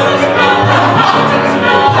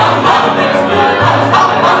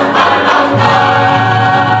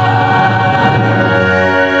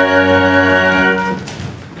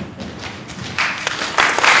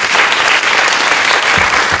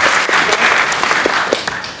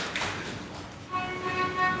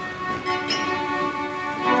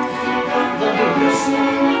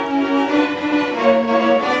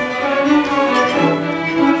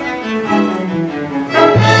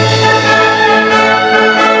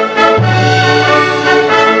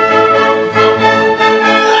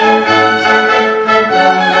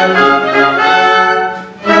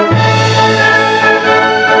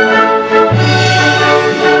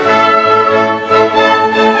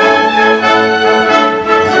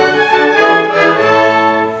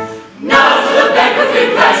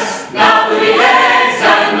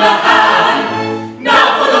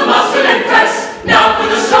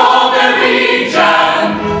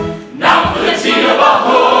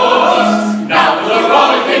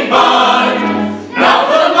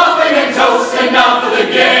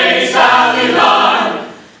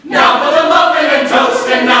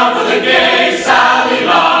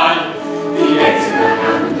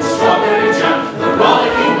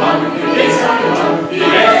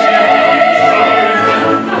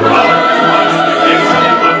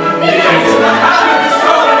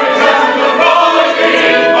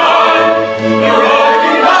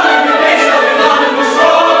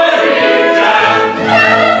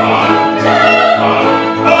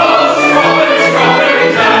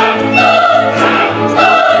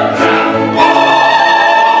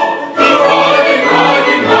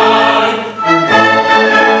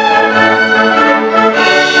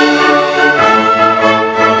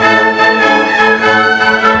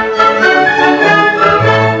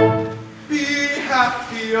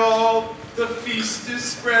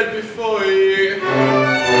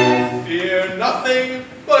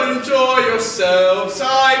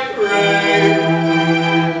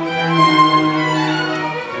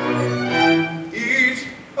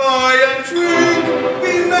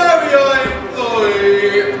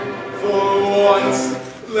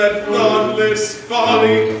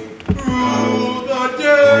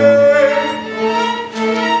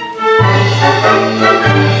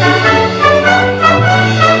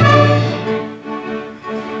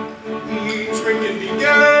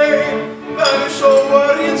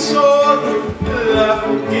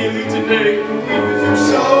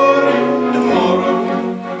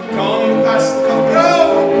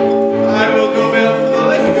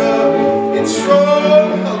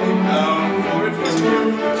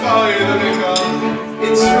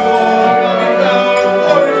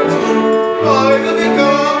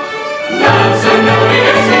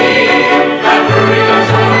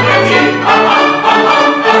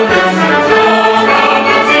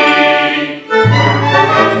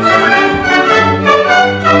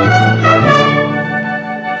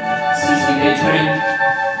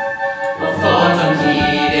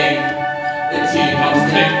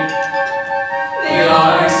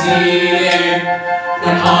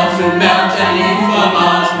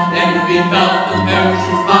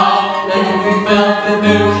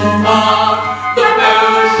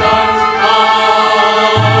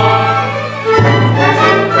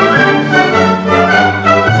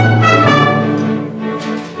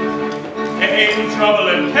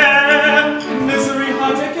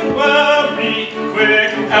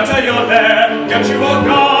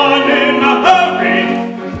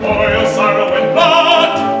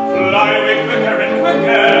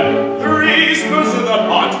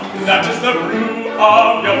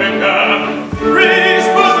 of your Vicar. Raise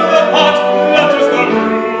bosom the pot, let us the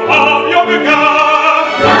brew of your Vicar.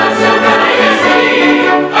 Once a brother is he,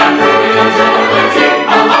 and bringing a journalty,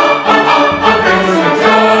 a Christmas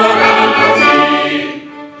journalty.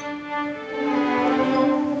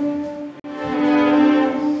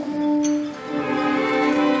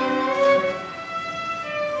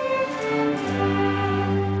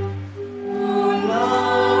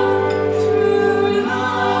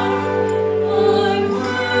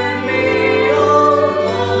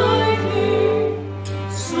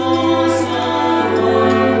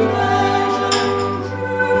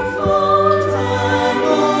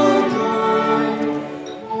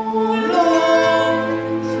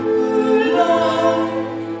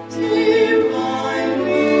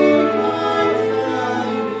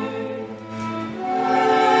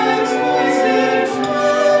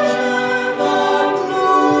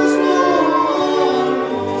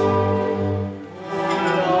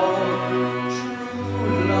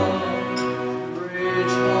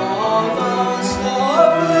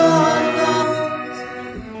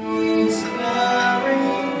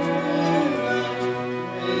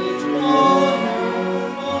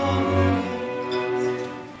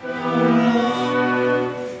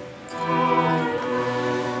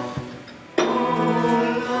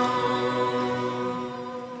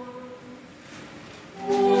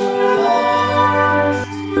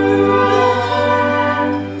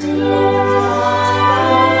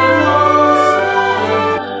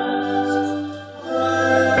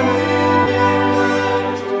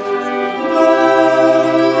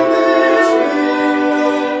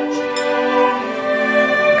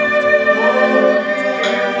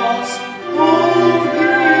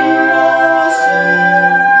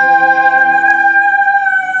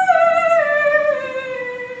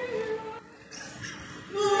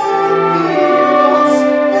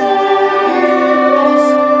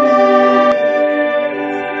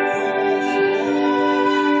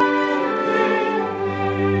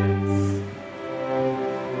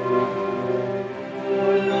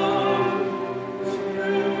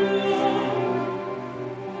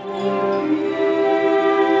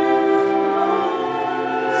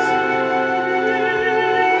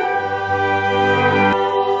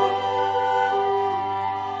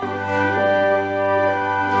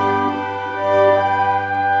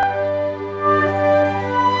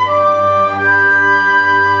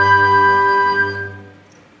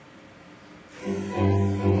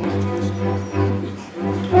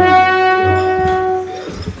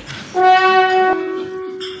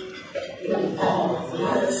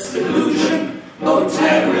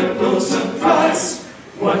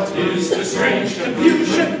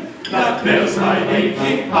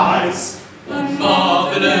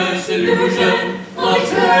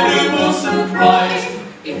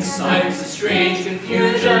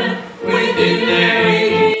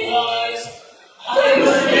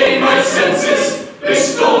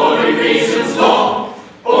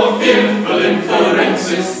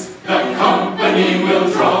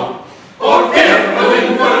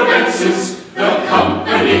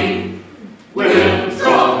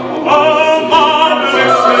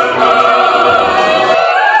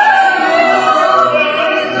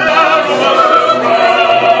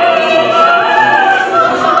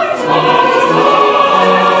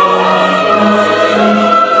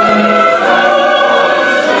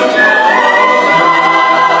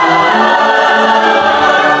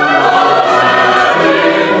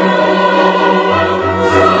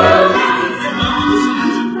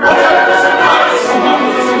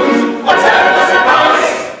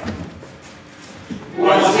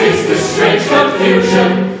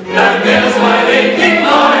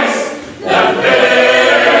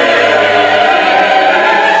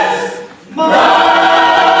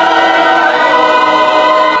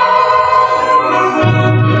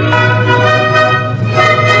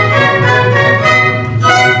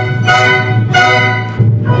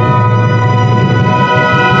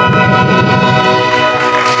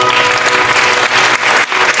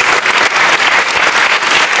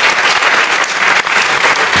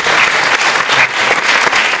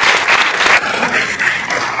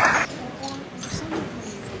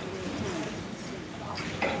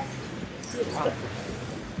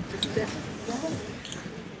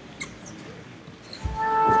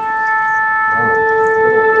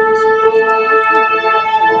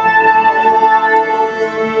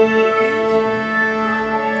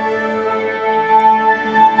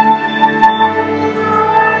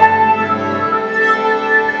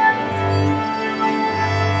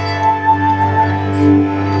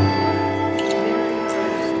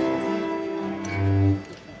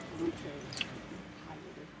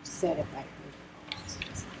 Set it back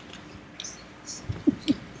there.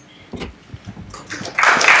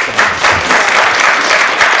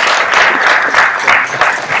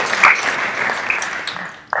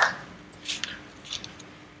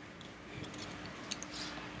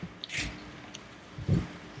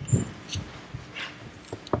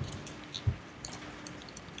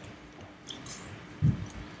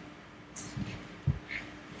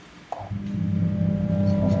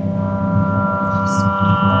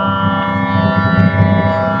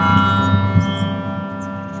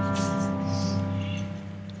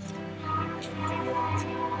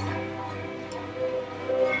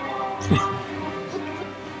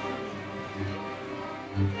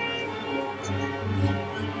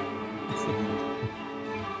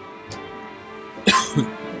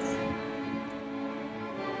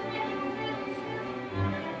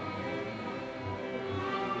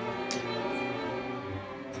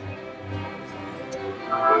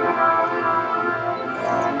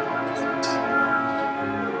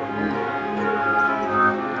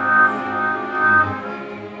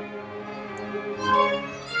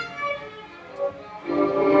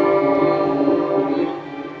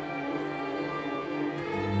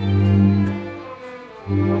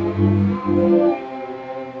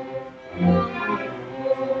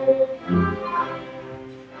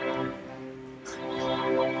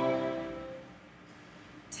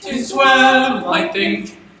 do I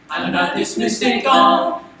think, and that this mystic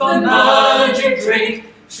art, the magic drink,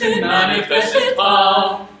 should manifest its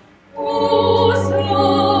power. Oh,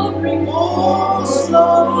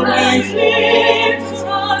 slumbering, sleep,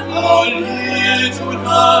 little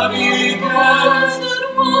happy guest, the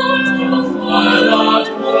fire that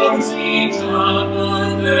warms each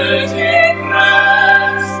apathetic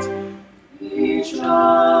rest, each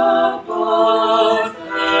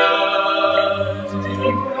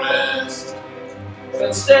apathetic rest.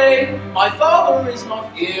 But stay, my father is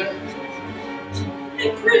not here.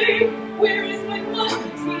 and pray, where is my mother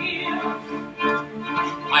dear?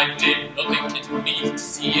 I did not think it me to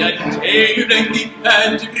see a tale lengthy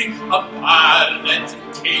pedigree, a Partlet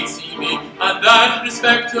and Casey me, and that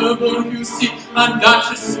respectable you see, and that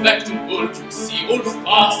respectable you see, all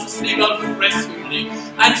fast asleep unpressingly,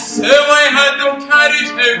 and so I had them carried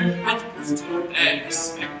home, and put to bed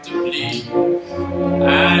respectably,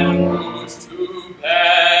 and put to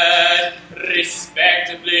bed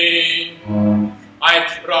respectably. I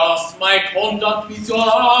trust my conduct with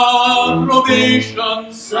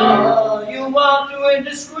approbation. Sir, you want to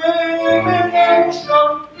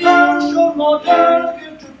indiscrimination, and show more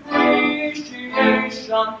delicate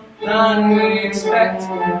appreciation than we expect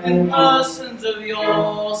in persons of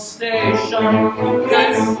your station.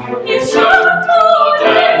 Yes, you show more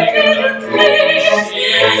delicate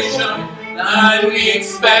appreciation than we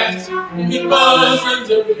expect in persons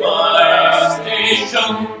of my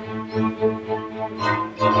station.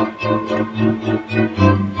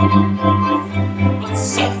 But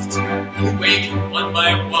soft, awaken one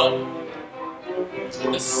by one.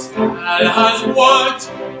 The spell has worked,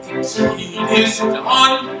 the deed is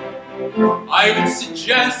done. I would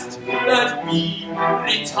suggest that we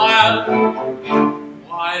retire,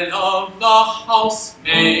 while of the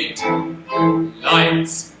housemaid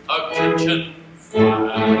lights a kitchen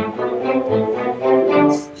fire.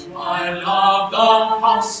 While of the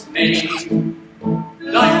housemaid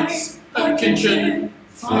lights a kitchen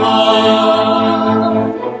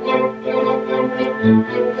fire.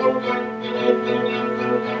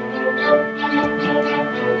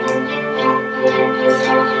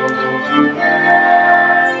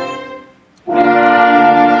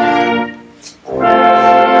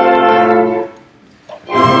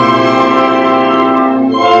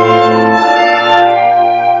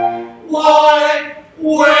 Why,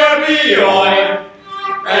 where be I?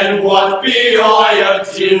 And what be I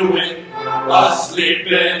a-doing?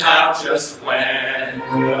 A-sleeping out just when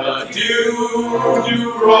the dew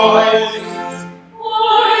do rise.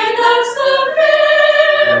 Why, that's the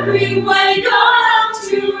very way gone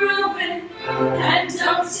to ruin, and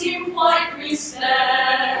don't seem quite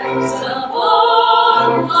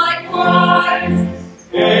respectable likewise.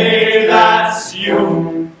 Hey, that's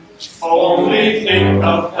you. Only think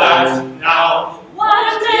of that now.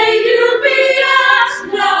 What day you'll be at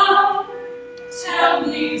now? Tell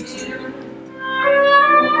me, dear.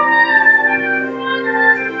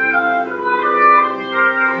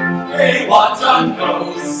 Hey, what a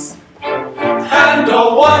nose, and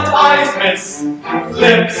oh, what eyes miss,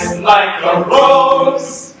 lips like a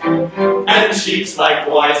rose, and cheeks like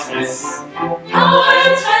wiseness.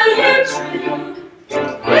 I'll tell you true,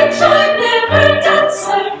 which I've never done,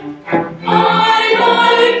 sir. I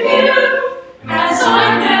like you, as I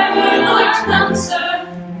never liked them, sir.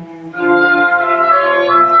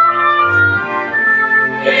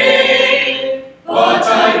 Hey, but I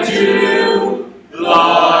do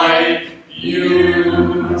like you.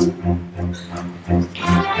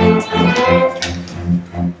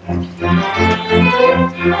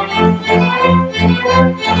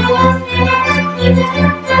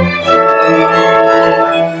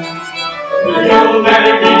 You'll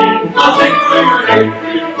marry me, I'll take for your name.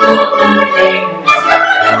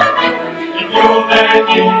 If you'll marry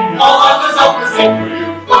me, all others I'll forsake for you.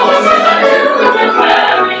 What is it I do if you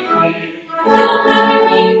marry me? You'll marry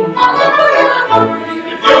me, I'll look for you, I'll look for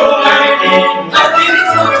you. If you'll marry me, I think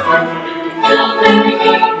it's not true for you. You'll marry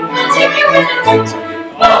me, I'll take you in and do to you.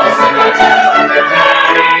 What is it I do if you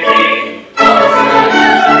marry me? What is it I do if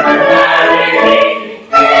you marry me?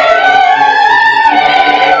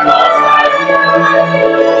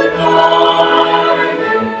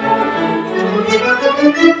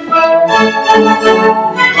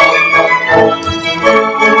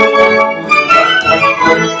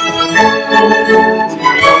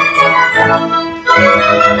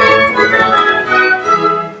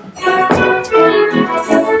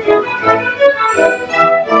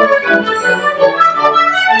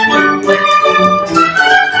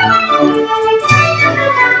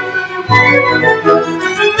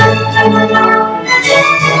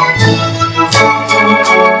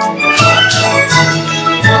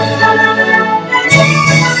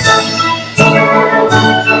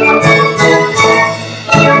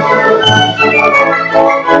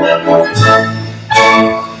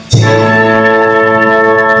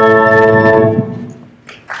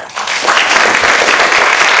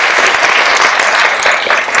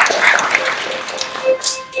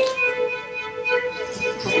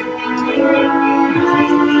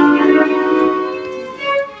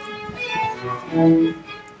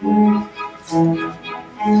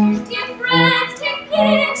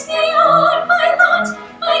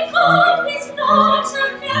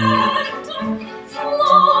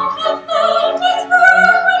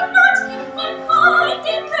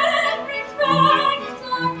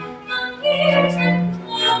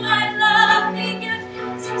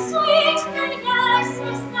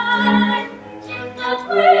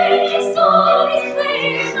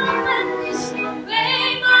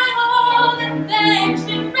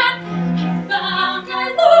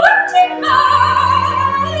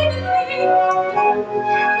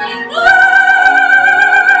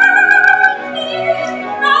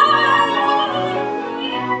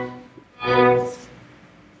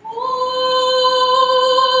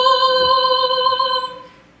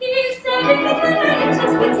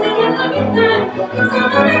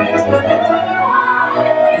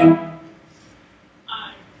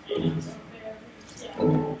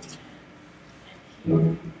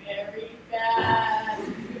 Very bad.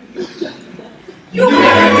 You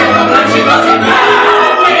very devil, but she wasn't mad.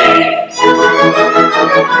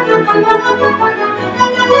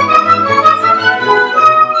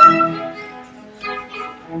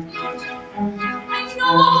 I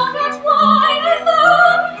know not why I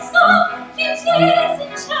love him so. It is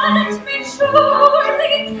enchantment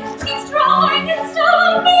surely. He's drawing and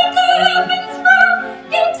stopping heaven's frown.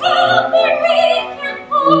 He'll tell where we can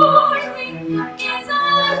poorly. He's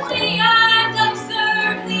ugly and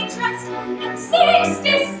absurdly dressed, and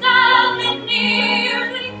 67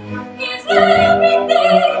 nearly. He's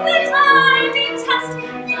everything that I detest,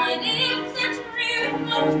 but if the truth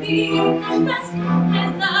must be confessed, I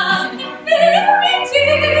love him very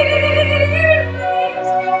dearly.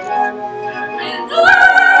 I love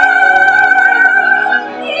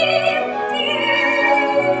him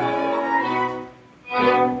dearly.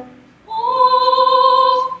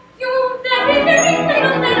 Oh, you're very, very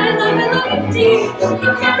little, and I love him dearly.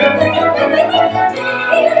 You're very, very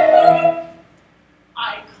dearly. I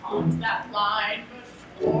caught that line, but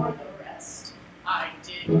for the rest, I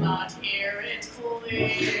did not hear it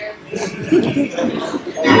clearly.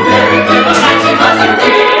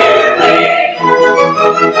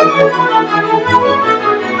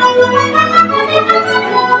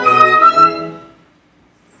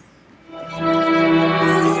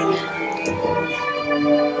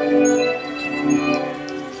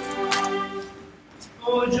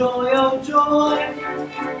 Oh joy,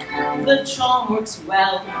 the charm works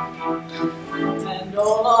well, and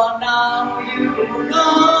all are now united.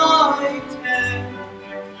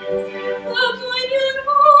 The poignant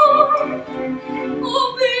heart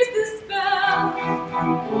obeys the spell.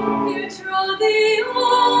 You draw the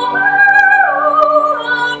order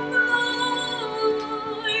of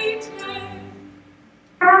night.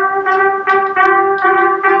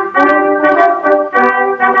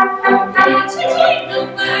 To take the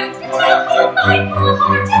words and tell him my poor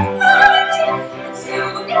heart is blind. And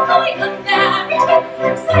soon if I look married,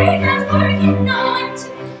 say that word you not.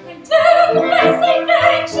 And do the best I'm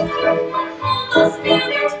anxious to, but almost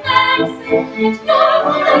spirit vexes. And your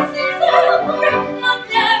blessings over of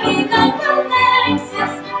Debbie the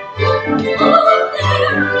Alexis. Oh,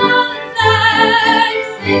 there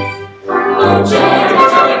Alexis. Oh,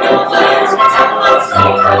 joy, no words can tell what's so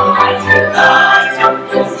mighty light.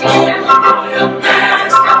 The sea of the royal man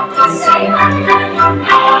stopped to say I'm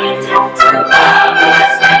united. To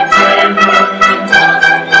lovers and tender, and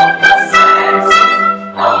doesn't know the sense.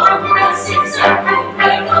 Oh, blessings are the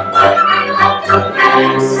break of what we love to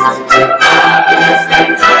rest. To lovers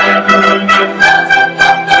and tender, and doesn't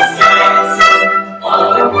know the sense.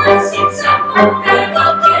 Oh, blessings are the break of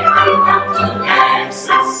what we love to rest.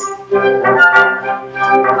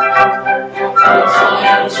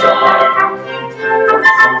 Oh, joy.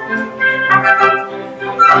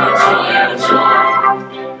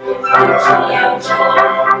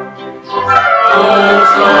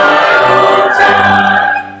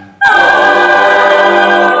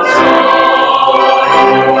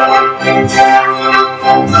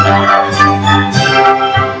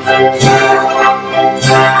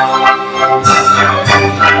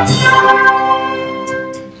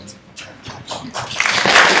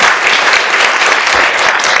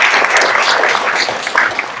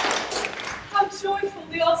 How joyful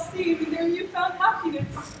they all seem in their newfound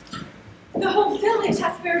happiness. The whole village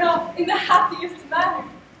has fared off in the happiest manner.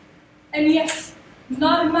 And yet,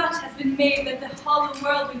 not a match has been made that the hollow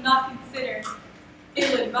world would not consider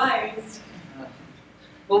ill-advised.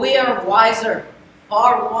 But we are wiser,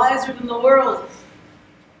 far wiser than the world.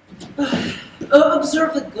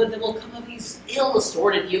 Observe the good that will come of these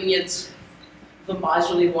ill-assorted unions. The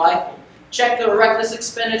miserly wife will check the reckless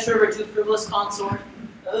expenditure of her too frivolous consort.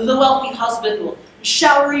 The wealthy husband will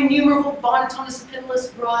shower innumerable bonnets on his pinless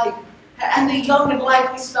bride. And the young and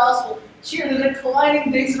lively spouse will cheer the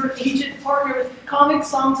declining days of her aged partner with comic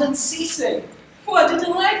songs unceasing. What a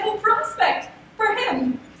delightful prospect for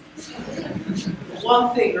him!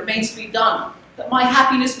 One thing remains to be done, that my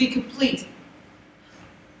happiness be complete.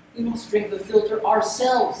 We must drink the philtre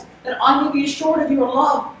ourselves, that I may be assured of your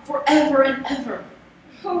love forever and ever.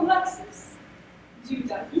 Oh, Alexis, do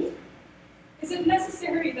Daly? Is it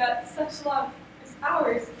necessary that such love as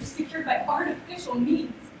ours is secured by artificial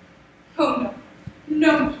means? Oh,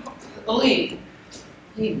 no. Aline,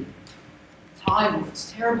 time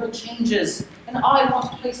works terrible changes, and I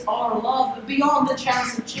want to place our love beyond the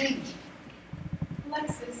chance of change.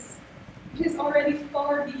 Alexis, it is already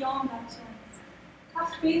far beyond that chance.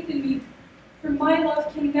 Have faith in me, for my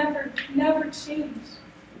love can never, never change.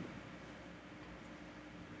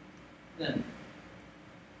 Then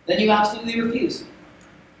you absolutely refuse.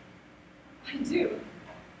 I do.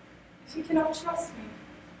 If you cannot trust me,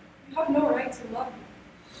 you have no right to love me.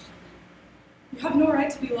 You have no right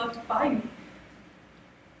to be loved by me.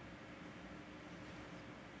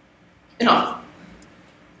 Enough.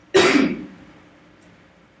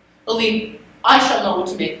 Aline, I shall know what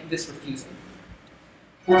to make of this refusal.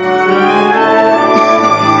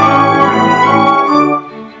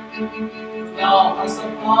 Thou hast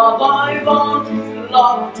upon thy bounty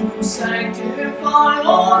love to sanctify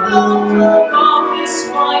all love above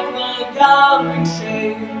despite the gathering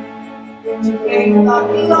shade. To make that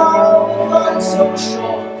love run so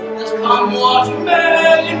short that come what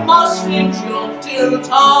may it must endure till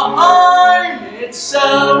time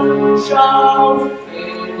itself shall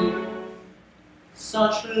fade.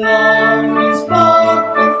 Such love is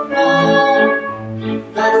but the flower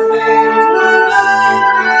that fades with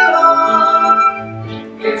every hour.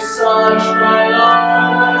 If such thy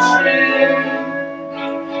love share,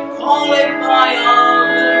 call it by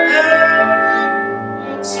other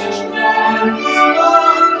name. Such love is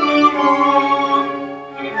but the flower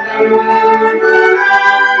that fades with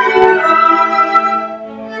every hour.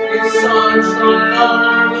 If such thy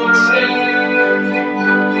love share,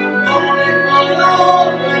 call it by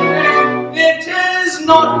other name. It is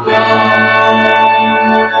not love.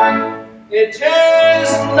 It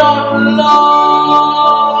is not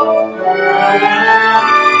love.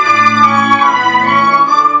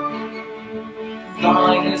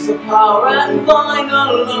 Thine is the power and thine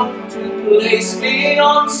alone to place me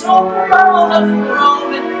on so proud a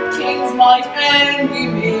throne that kings might envy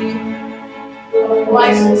me. A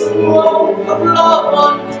priceless throne of love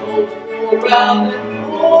untold, or rather,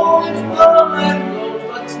 oh, it's pearl and gold.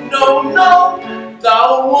 But no, no, thou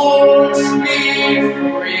wouldst be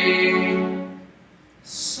free.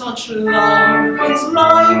 Such love is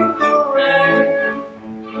like the rain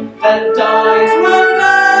that dies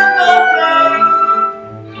within the day.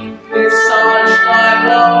 If such thy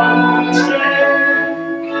love share,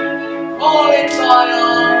 call it by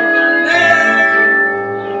other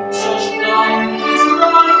name. Such love is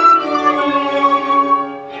like the rain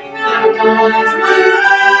that dies within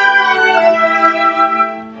the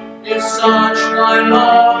day. If such thy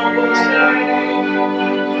love share,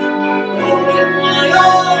 call it by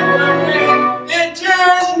other name. It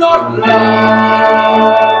is not love.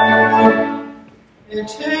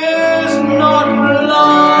 It is not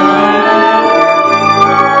love.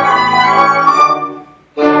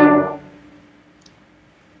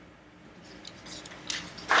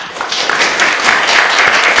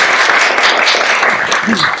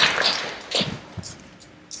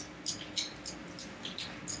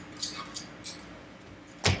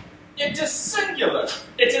 It is singular.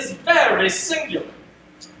 It is very singular.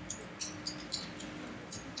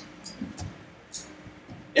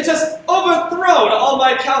 It has overthrown all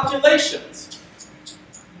my calculations.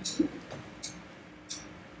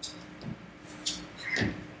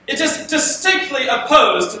 It is distinctly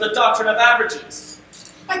opposed to the doctrine of averages.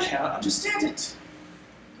 I cannot understand it.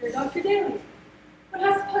 Dear Dr. Daly, what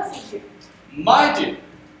has puzzled you? My dear,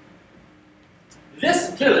 this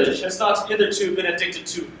village has not hitherto been addicted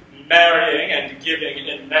to marrying and giving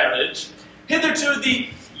in marriage. Hitherto the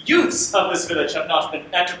youths of this village have not been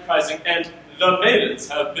enterprising, and the maidens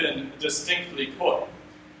have been distinctly coy.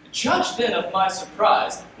 Judge then of my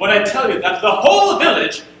surprise when I tell you that the whole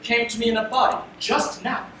village came to me in a body just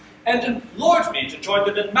now, and implored me to join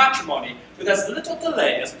them in matrimony with as little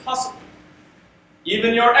delay as possible.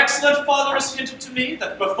 Even your excellent father has hinted to me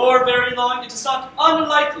that before very long it is not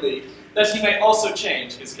unlikely that he may also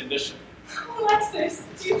change his condition. Oh, Alexis,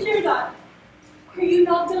 do you hear that? Are you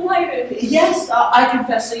not delighted? Yes, I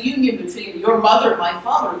confess a union between your mother and my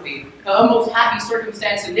father would be a most happy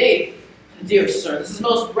circumstance indeed. Dear sir, this is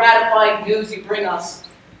most gratifying news you bring us.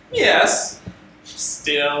 Yes,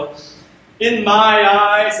 still, in my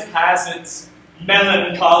eyes it has its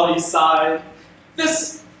melancholy side.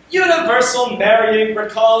 This universal marrying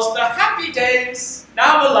recalls the happy days,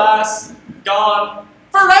 now alas, gone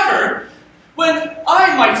forever, when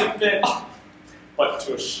I might have been, but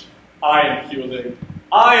tush, I am puling.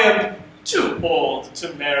 I am too old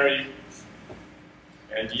to marry.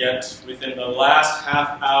 And yet, within the last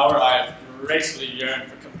half hour, I have greatly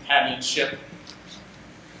yearned for companionship.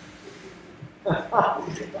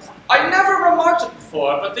 I never remarked it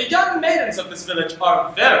before, but the young maidens of this village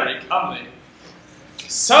are very comely.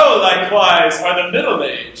 So, likewise, are the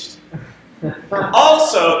middle-aged.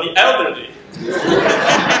 Also, the elderly.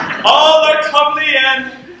 All are comely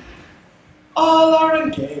and All are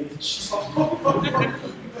engaged.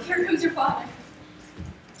 Here comes your father.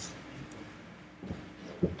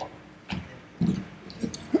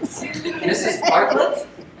 Mrs. Partlet?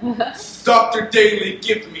 Dr. Daly,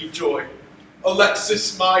 give me joy.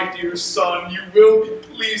 Alexis, my dear son, you will be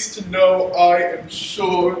pleased to know, I am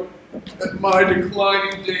sure, that my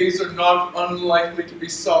declining days are not unlikely to be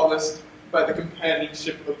solaced by the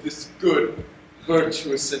companionship of this good,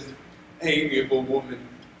 virtuous, and amiable woman.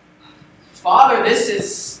 Father, this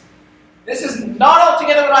is not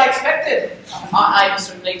altogether what I expected. I'm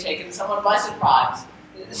certainly taken somewhat by surprise.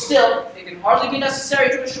 Still, it can hardly be necessary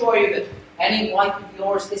to assure you that any wife of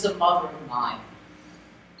yours is a mother of mine.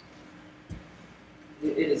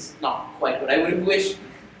 It is not quite what I would have wished.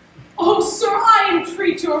 Oh, sir, I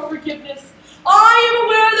entreat your forgiveness. I am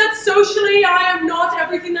aware that socially I am not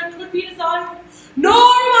everything that could be desired, nor am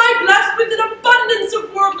I blessed with an abundance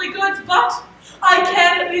of worldly goods, but I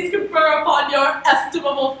can at least confer upon your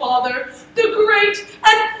estimable father the great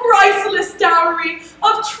and priceless dowry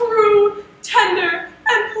of true, tender,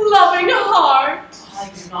 and loving heart. I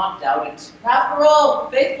do not doubt it. After all,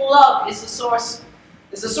 faithful love is the source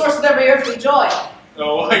of every earthly joy.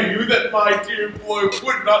 Oh, I knew that my dear boy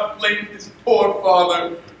would not blame his poor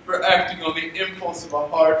father for acting on the impulse of a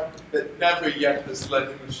heart that never yet has led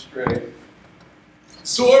him astray.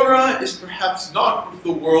 Zora is perhaps not what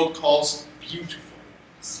the world calls beautiful.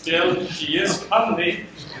 Still, she is comely.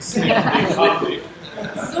 Comely.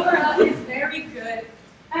 Zora is very good,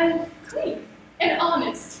 and clean, and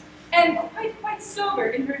honest, and quite sober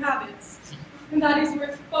in her habits. And that is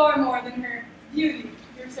worth far more than her beauty,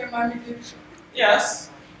 dear Sir Marmaduke. Yes,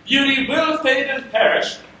 beauty will fade and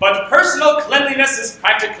perish, but personal cleanliness is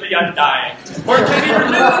practically undying, for it can be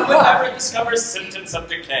renewed whenever it discovers symptoms of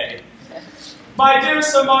decay. My dear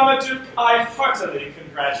Sir Marmaduke, I heartily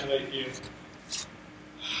congratulate you.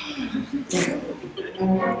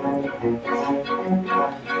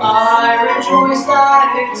 I rejoice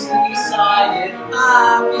that it's decided,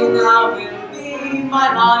 happy now will be my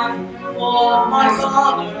life, for my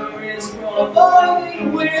father is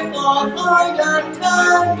providing with a kind and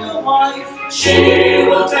tender wife. She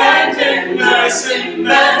will tend him, nurse him,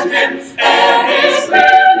 mend him, and his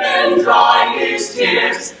linen dry his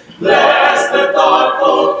tears. Bless the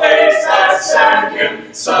thoughtful face that sent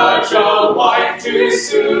him such a wife to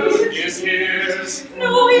soothe his ears.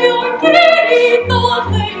 No, your pretty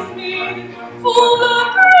thought makes me full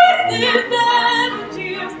of graces and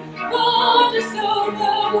tears. God is so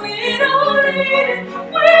the widow read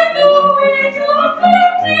with the weight of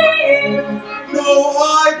 50. No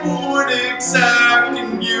high-born exacting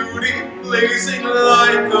beauty, blazing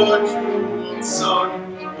like a true sun,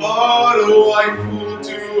 but a wife who'll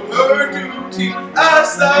do her duty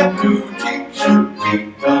as that duty should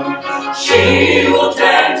be done. She will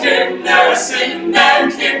tend him, nurse him,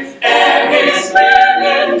 mend him, and his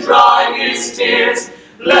linen dry his tears.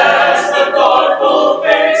 Bless the thoughtful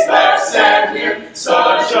face that sent him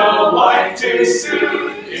such a wife to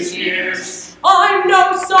soothe his ears. I'm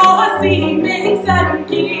no saucy minx and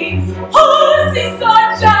giddy, pussy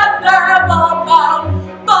such as they're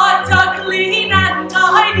bound, but a clean and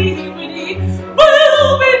tidy witty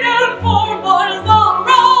will be known for miles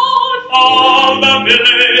around. All the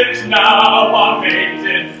village now are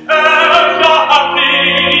painted, and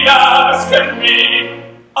happy as can be.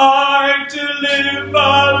 I'm to live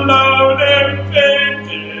alone and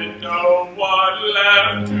painted, no one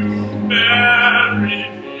left to marry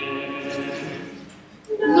me.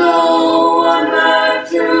 No one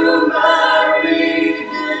left to marry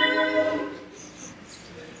him.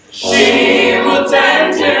 She will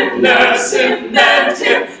tend him, nurse him, mend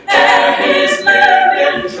him, and his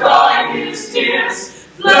linen dry his tears.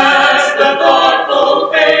 Bless the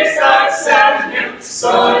thoughtful face that sent him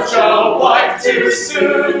such a wife to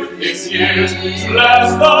soothe his years.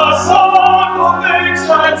 Bless the thoughtful face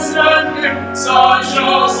that sent him such a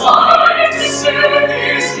wife to soothe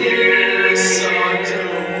his years. Such a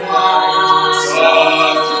wife, such a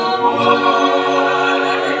wife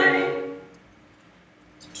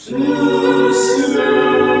to soothe his years.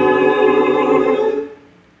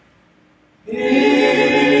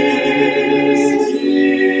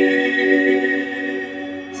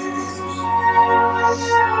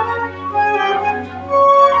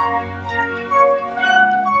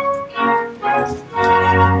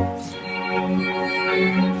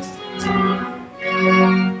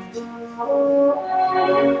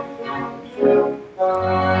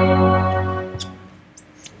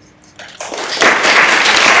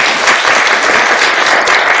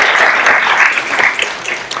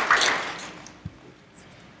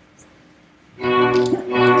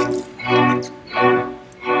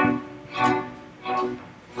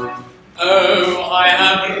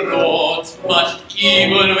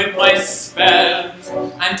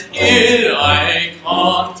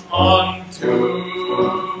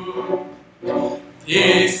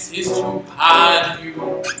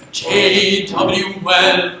 J.W.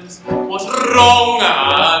 Wells, what wrong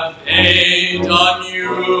have they done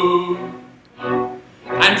you?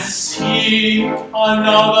 And see,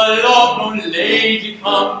 another lovelorn lady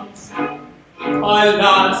comes,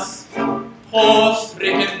 alas, poor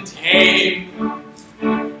stricken dame.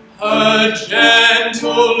 Her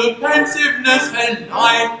gentle pensiveness her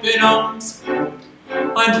life benumbs,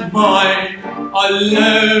 and mine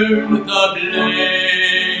alone the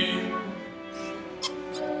blame.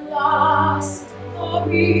 Alas, for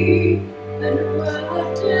me, and well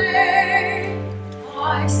a day,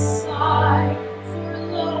 I sigh for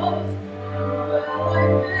love, and well I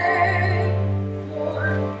may, for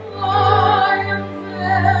I am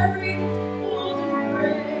very old and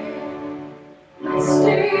gray. But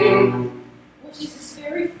stay, what is this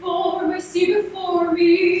very form I see before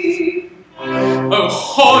me? Oh,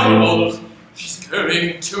 horrible! She's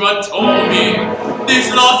going to adore me.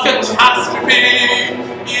 This last catastrophe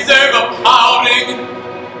is overpowering.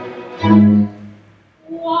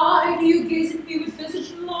 Why do you gaze at me with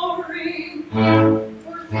visage lowering?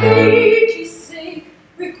 For pity's sake,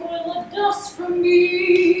 recoil not thus from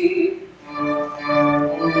me.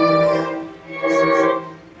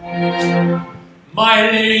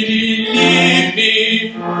 My lady, leave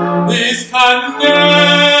me. This can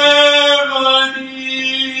never be.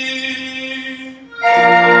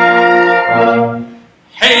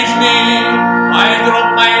 Hate me, I drop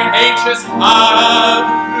my H's half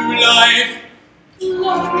through life.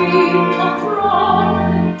 Love me, not wrong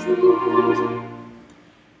and true.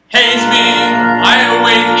 Hate me, I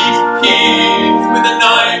always eat peas with a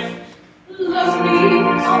knife. Love me,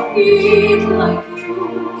 not eat like you.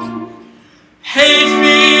 Hate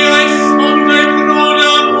me, I sometimes throw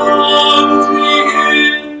down wanting.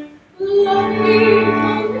 Love me,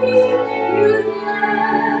 not leave you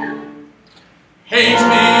there. Hate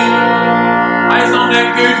me, I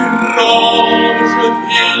sometimes go to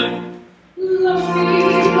Rocheville. Love me,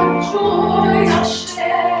 not joy I'll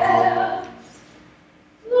share.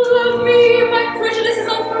 Love me, my prejudices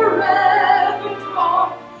I'll forever drop.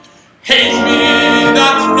 Hate me,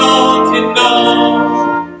 that's not enough.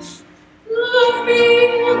 Love me,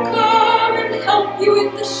 will come and help you in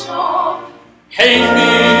the shop. Hate me,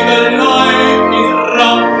 the life is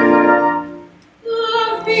rough.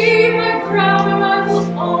 Love me, my crown, and I will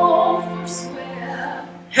all forswear.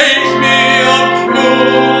 Hate me, I'll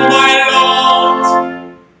prove my lot.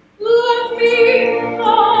 Love me,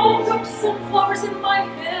 I'll drop some flowers in my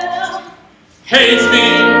hair. Hate me,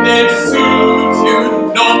 they suit you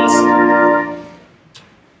not.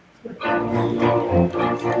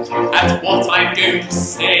 At what I'm going to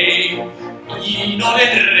say, be not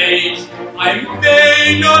enraged, I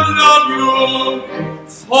may not love you,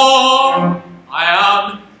 for I am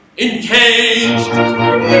engaged.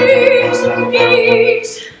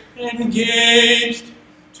 Engaged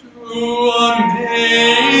to a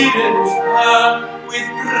maiden fair, with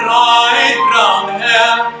bright brown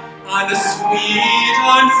hair, and a sweet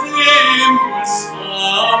and simple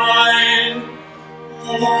smile,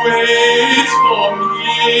 who waits for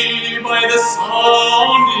me by the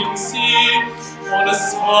sounding sea, on a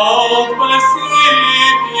South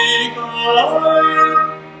Pacific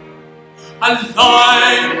isle.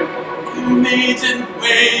 Alive, a maiden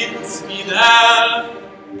waits me there.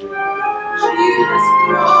 She has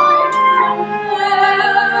bright brown hair.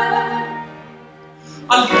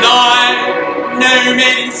 Alive, no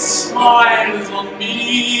maiden smiles on me.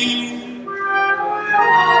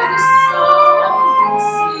 By the sounding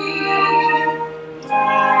sea.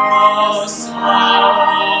 Oh,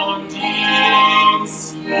 sounding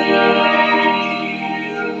sea.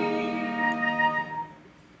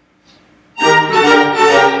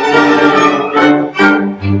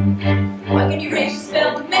 Why can you raise your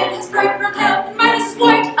spell? The man has bright brown hair, and mine is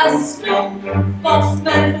white as snow. False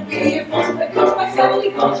man, we hear false, I got my family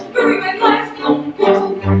false, to bury my life long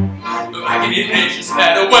ago. I can enrage his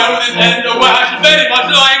head, a well with his end, a well I should very much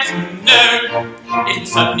like to know. It will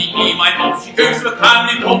suddenly be my fault, she goes to a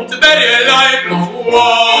family vault to bury her life long ago.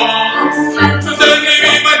 So certainly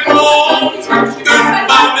be my fault, she goes to a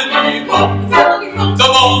family vault. The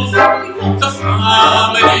vault, the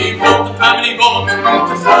family vault, the family vault, the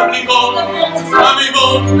family vault, the family vault, the family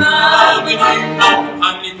vault, the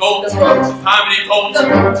family vault, the family vault,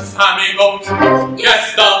 the family vault,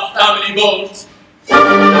 yes, the family vault.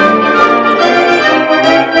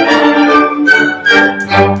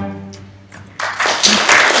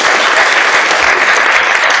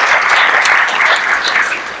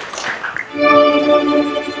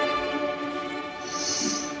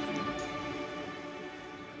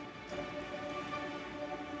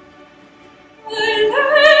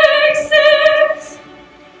 Alexis,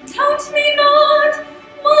 tell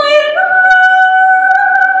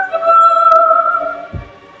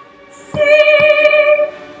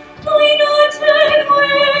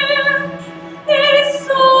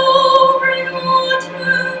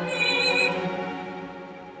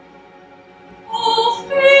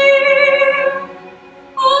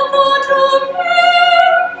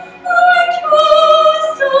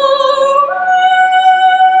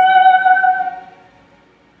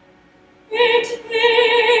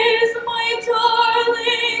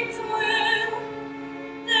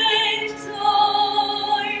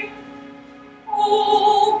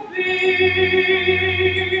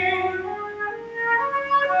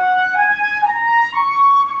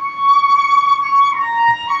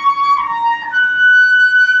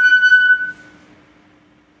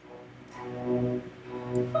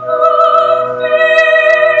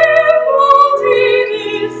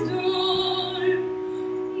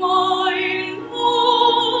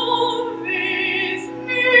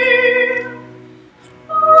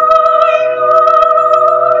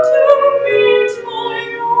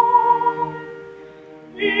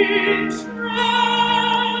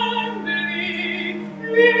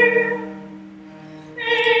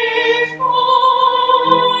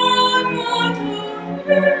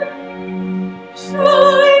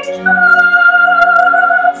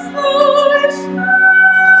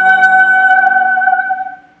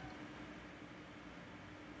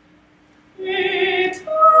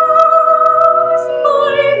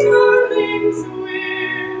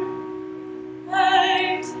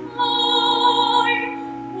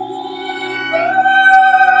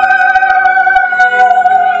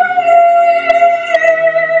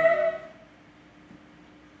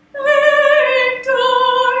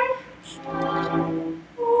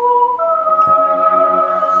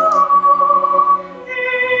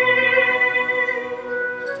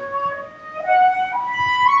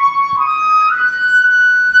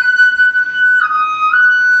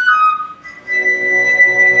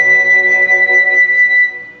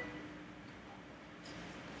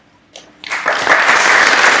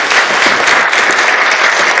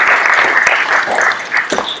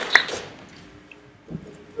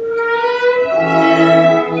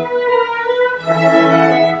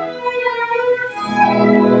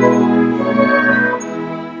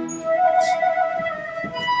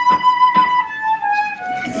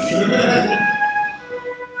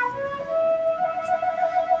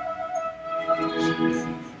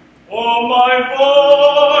Oh, my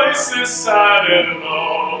voice is sad and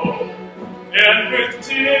low, and with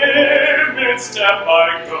timid step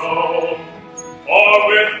I go. For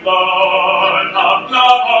with blood of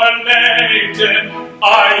lover laden,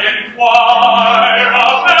 I inquire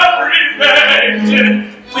of every maiden.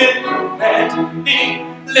 Will ready,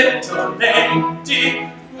 little lady,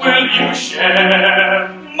 will you share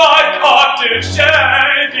my cottage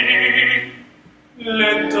shady?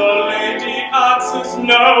 Little lady answers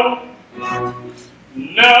no,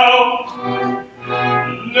 no,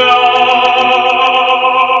 no.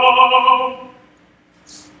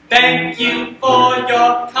 Thank you for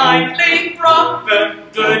your kindly proffer,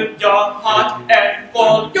 good your heart and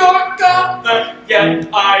full your coffer, yet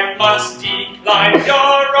I must decline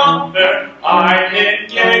your offer. I'm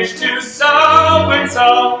engaged to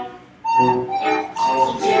so-and-so.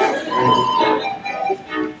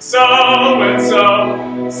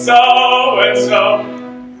 So-and-so, so-and-so.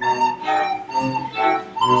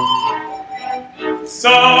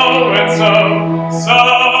 So-and-so,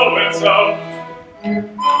 so-and-so.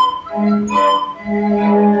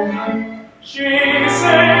 She's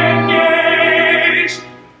engaged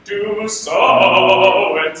to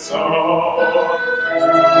so-and-so.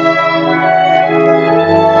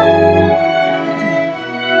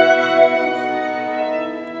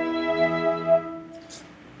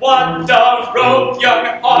 What a rogue young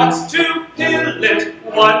hearts to pill it,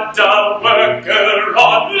 what a worker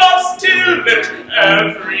on love's tillet.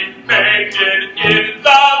 Every maiden in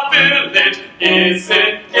the village is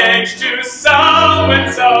engaged to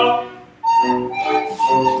so-and-so.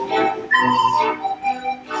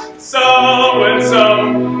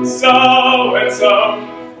 So-and-so, so-and-so.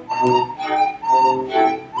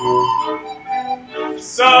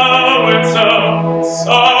 So-and-so,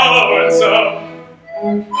 so-and-so.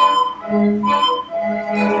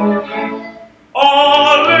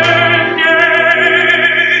 All engaged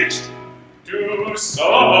to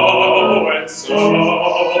so-and-so.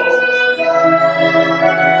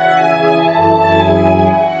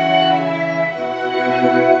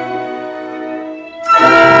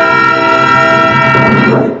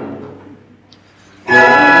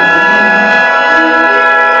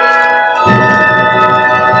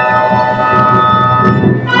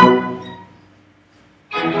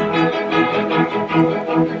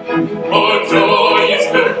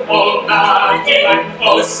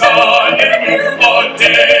 sun in you all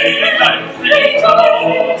day and night.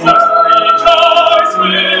 Rejoice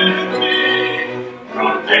with me.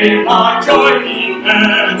 Proclaim our joy, ye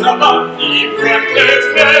birds above, ye brooklets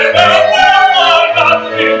never were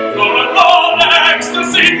nothing, nor all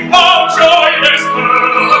ecstasy, our joyous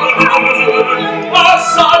bird, our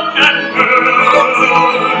sun and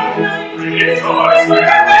moon. Rejoice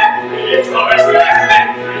with me, rejoice with me,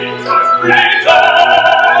 rejoice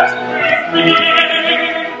with me.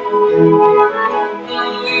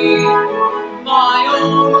 My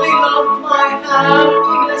only love, my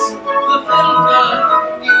happiness, the vinegar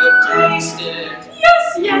you have tasted. Yes,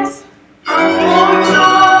 yes. Your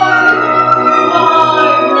joy,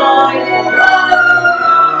 my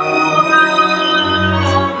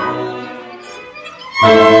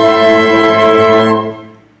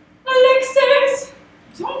Alexis,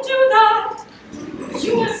 don't do that.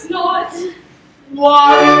 You must not.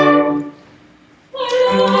 Why? My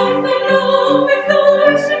love, the love is the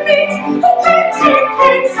ocean meets. Oh, pity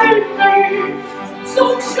me. So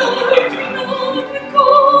shine on the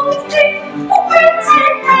cold sea. Oh,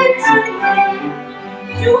 pity me.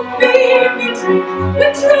 You made me drink the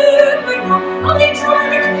trembling of the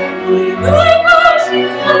drink. My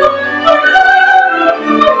passion's love,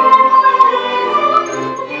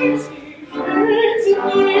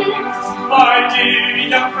 My dear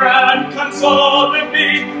young friend, console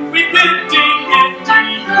me, we pity you.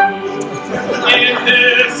 In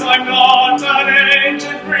this I'm not an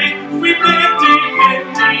ancient free, we pity you.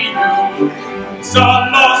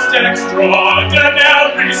 Some most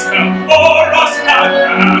extraordinary spell o'er us had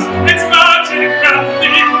cast its magic spell, the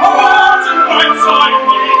heart and right side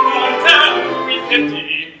we pity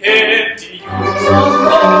you. Some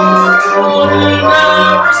most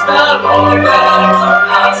extraordinary spell o'er us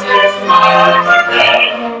cast its magic spell.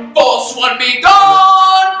 False one be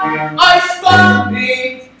gone, I spun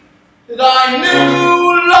thee, thy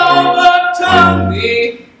new lover turned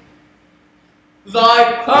thee,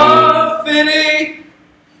 thy perfidy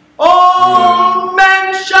all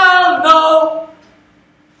men shall know.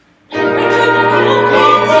 We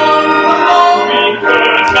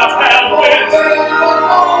could not help it. We could not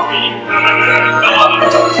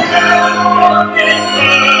help it.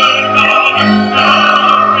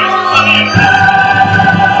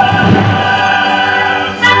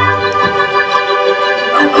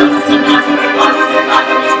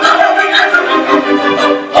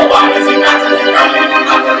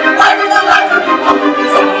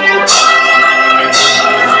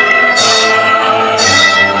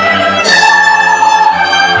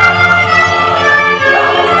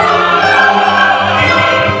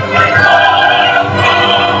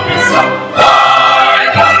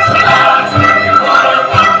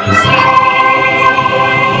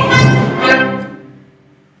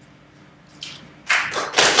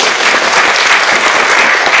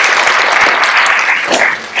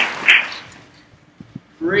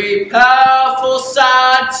 Prepare for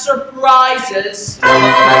sad surprises.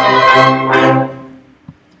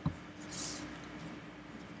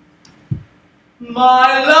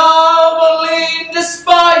 My love Aline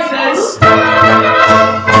despises.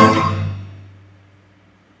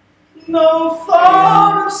 No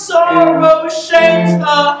thought of sorrow shames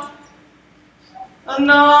her.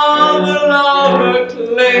 Another lover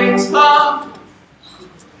claims her.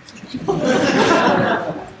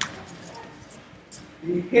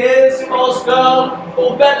 His false girl,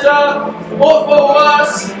 for better or for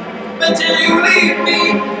worse, but till you leave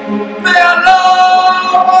me, may our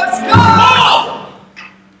lovers go!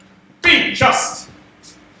 Be just!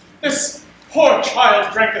 This poor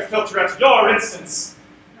child drank the filter at your instance.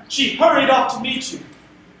 She hurried off to meet you,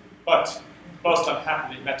 but most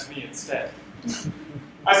unhappily met me instead.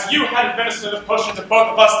 As you had administered the potion to both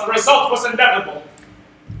of us, the result was inevitable.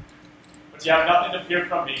 But you have nothing to fear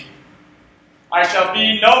from me. I shall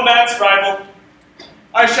be no man's rival.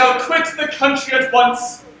 I shall quit the country at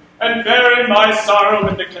once and bury my sorrow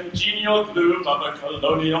in the congenial gloom of a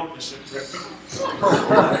colonial bishopric.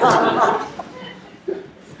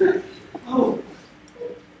 Oh,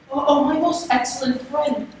 my most excellent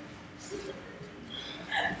friend.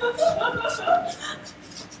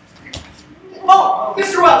 Oh,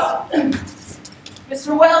 Mr. Wells.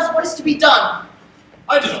 Mr. Wells, what is to be done?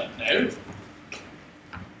 I do not know.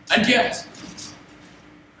 And yet,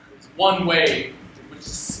 there's one way in which the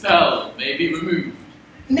spell may be removed.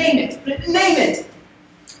 Name it. Name it.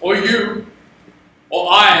 Or you, or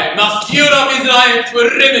I, must yield up his life to a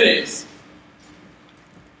reminiscence.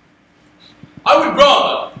 I would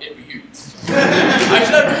rather it be used. I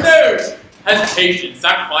should have no hesitation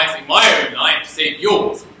sacrificing my own life to save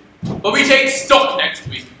yours. But we take stock next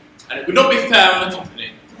week, and it would not be fair on the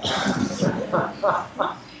company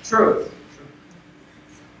True.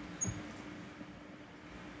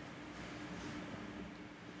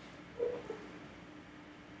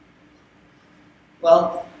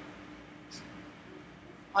 Well,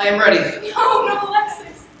 I am ready. No, no,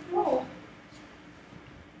 Alexis, no.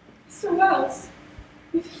 Mr. Wells,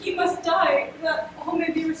 if he must die, that all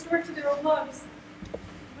may be restored to their old loves,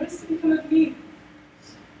 what is to become of me?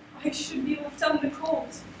 I should be left out in the cold,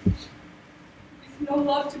 with no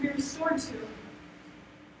love to be restored to.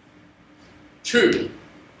 True,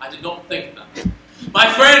 I did not think that. My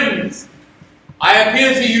friends, I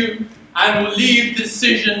appeal to you and will leave the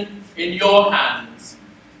decision in your hands.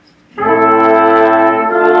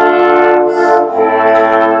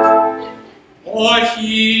 Or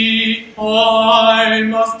he, I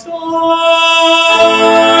must die.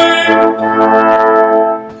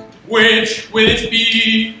 Which will it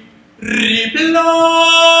be? Reply.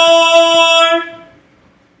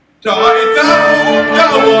 Die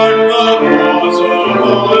thou art the cause of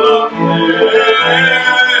all offending.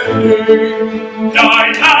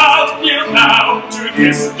 Die thou, kneel now to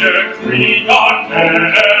this decree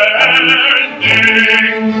unending.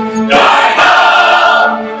 Die thou,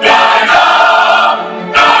 die thou,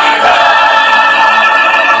 die thou.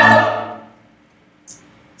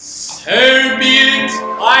 So be it,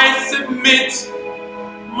 I submit.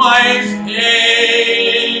 My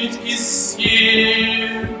fate is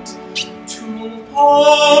sealed to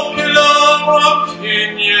popular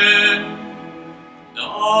opinion.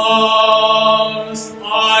 Thus I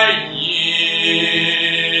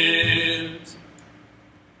yield.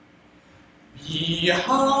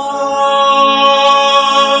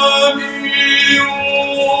 Behind you,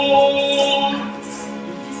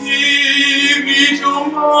 give me to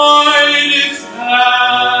my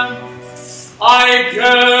stand. I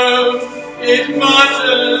go, it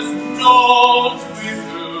matters not with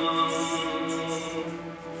whom.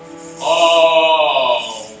 Oh,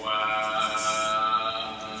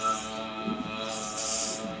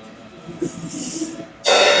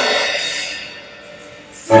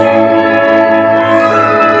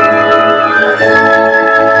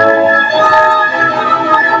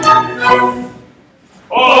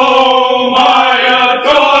 Oh, my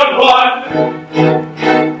adored one,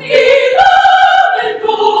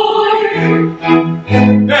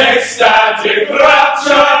 ecstatic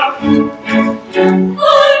rapture, Unbearable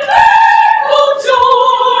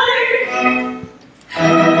joy!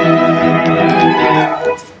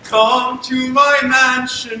 Come to my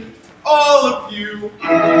mansion, all of you.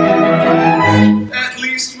 At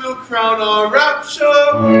least we'll crown our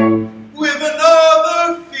rapture with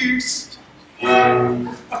another feast.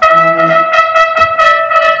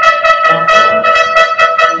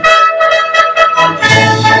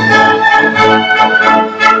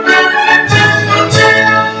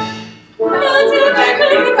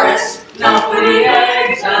 Now for the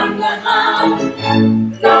eggs and the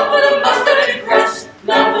ham. Now for the mustard and cress.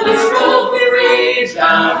 Now for the strawberry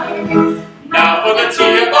jam. now for the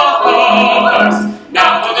tea of the horse,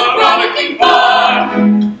 now for the rollicking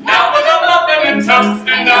bun, now for the muffin and toast,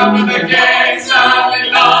 and now for the gay Sally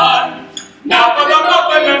Lund. Now for the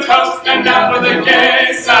muffin and toast, and now for the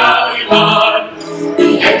gay Sally Lund.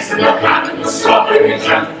 The eggs and the ham and the strawberry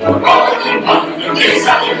jam, the rollicking bun and the gay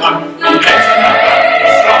Sally Lund. The eggs and the ham and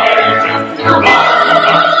the strawberry jam, the rollicking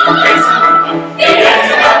bun and the gay Sally Lund. The eggs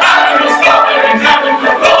and the ham and the strawberry jam, the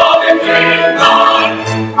rollicking bun.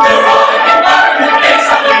 The rollicking bun and the gay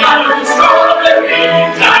Sally Lund, the strawberry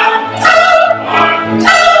jam.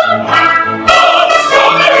 Oh, the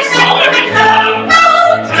strawberry jam.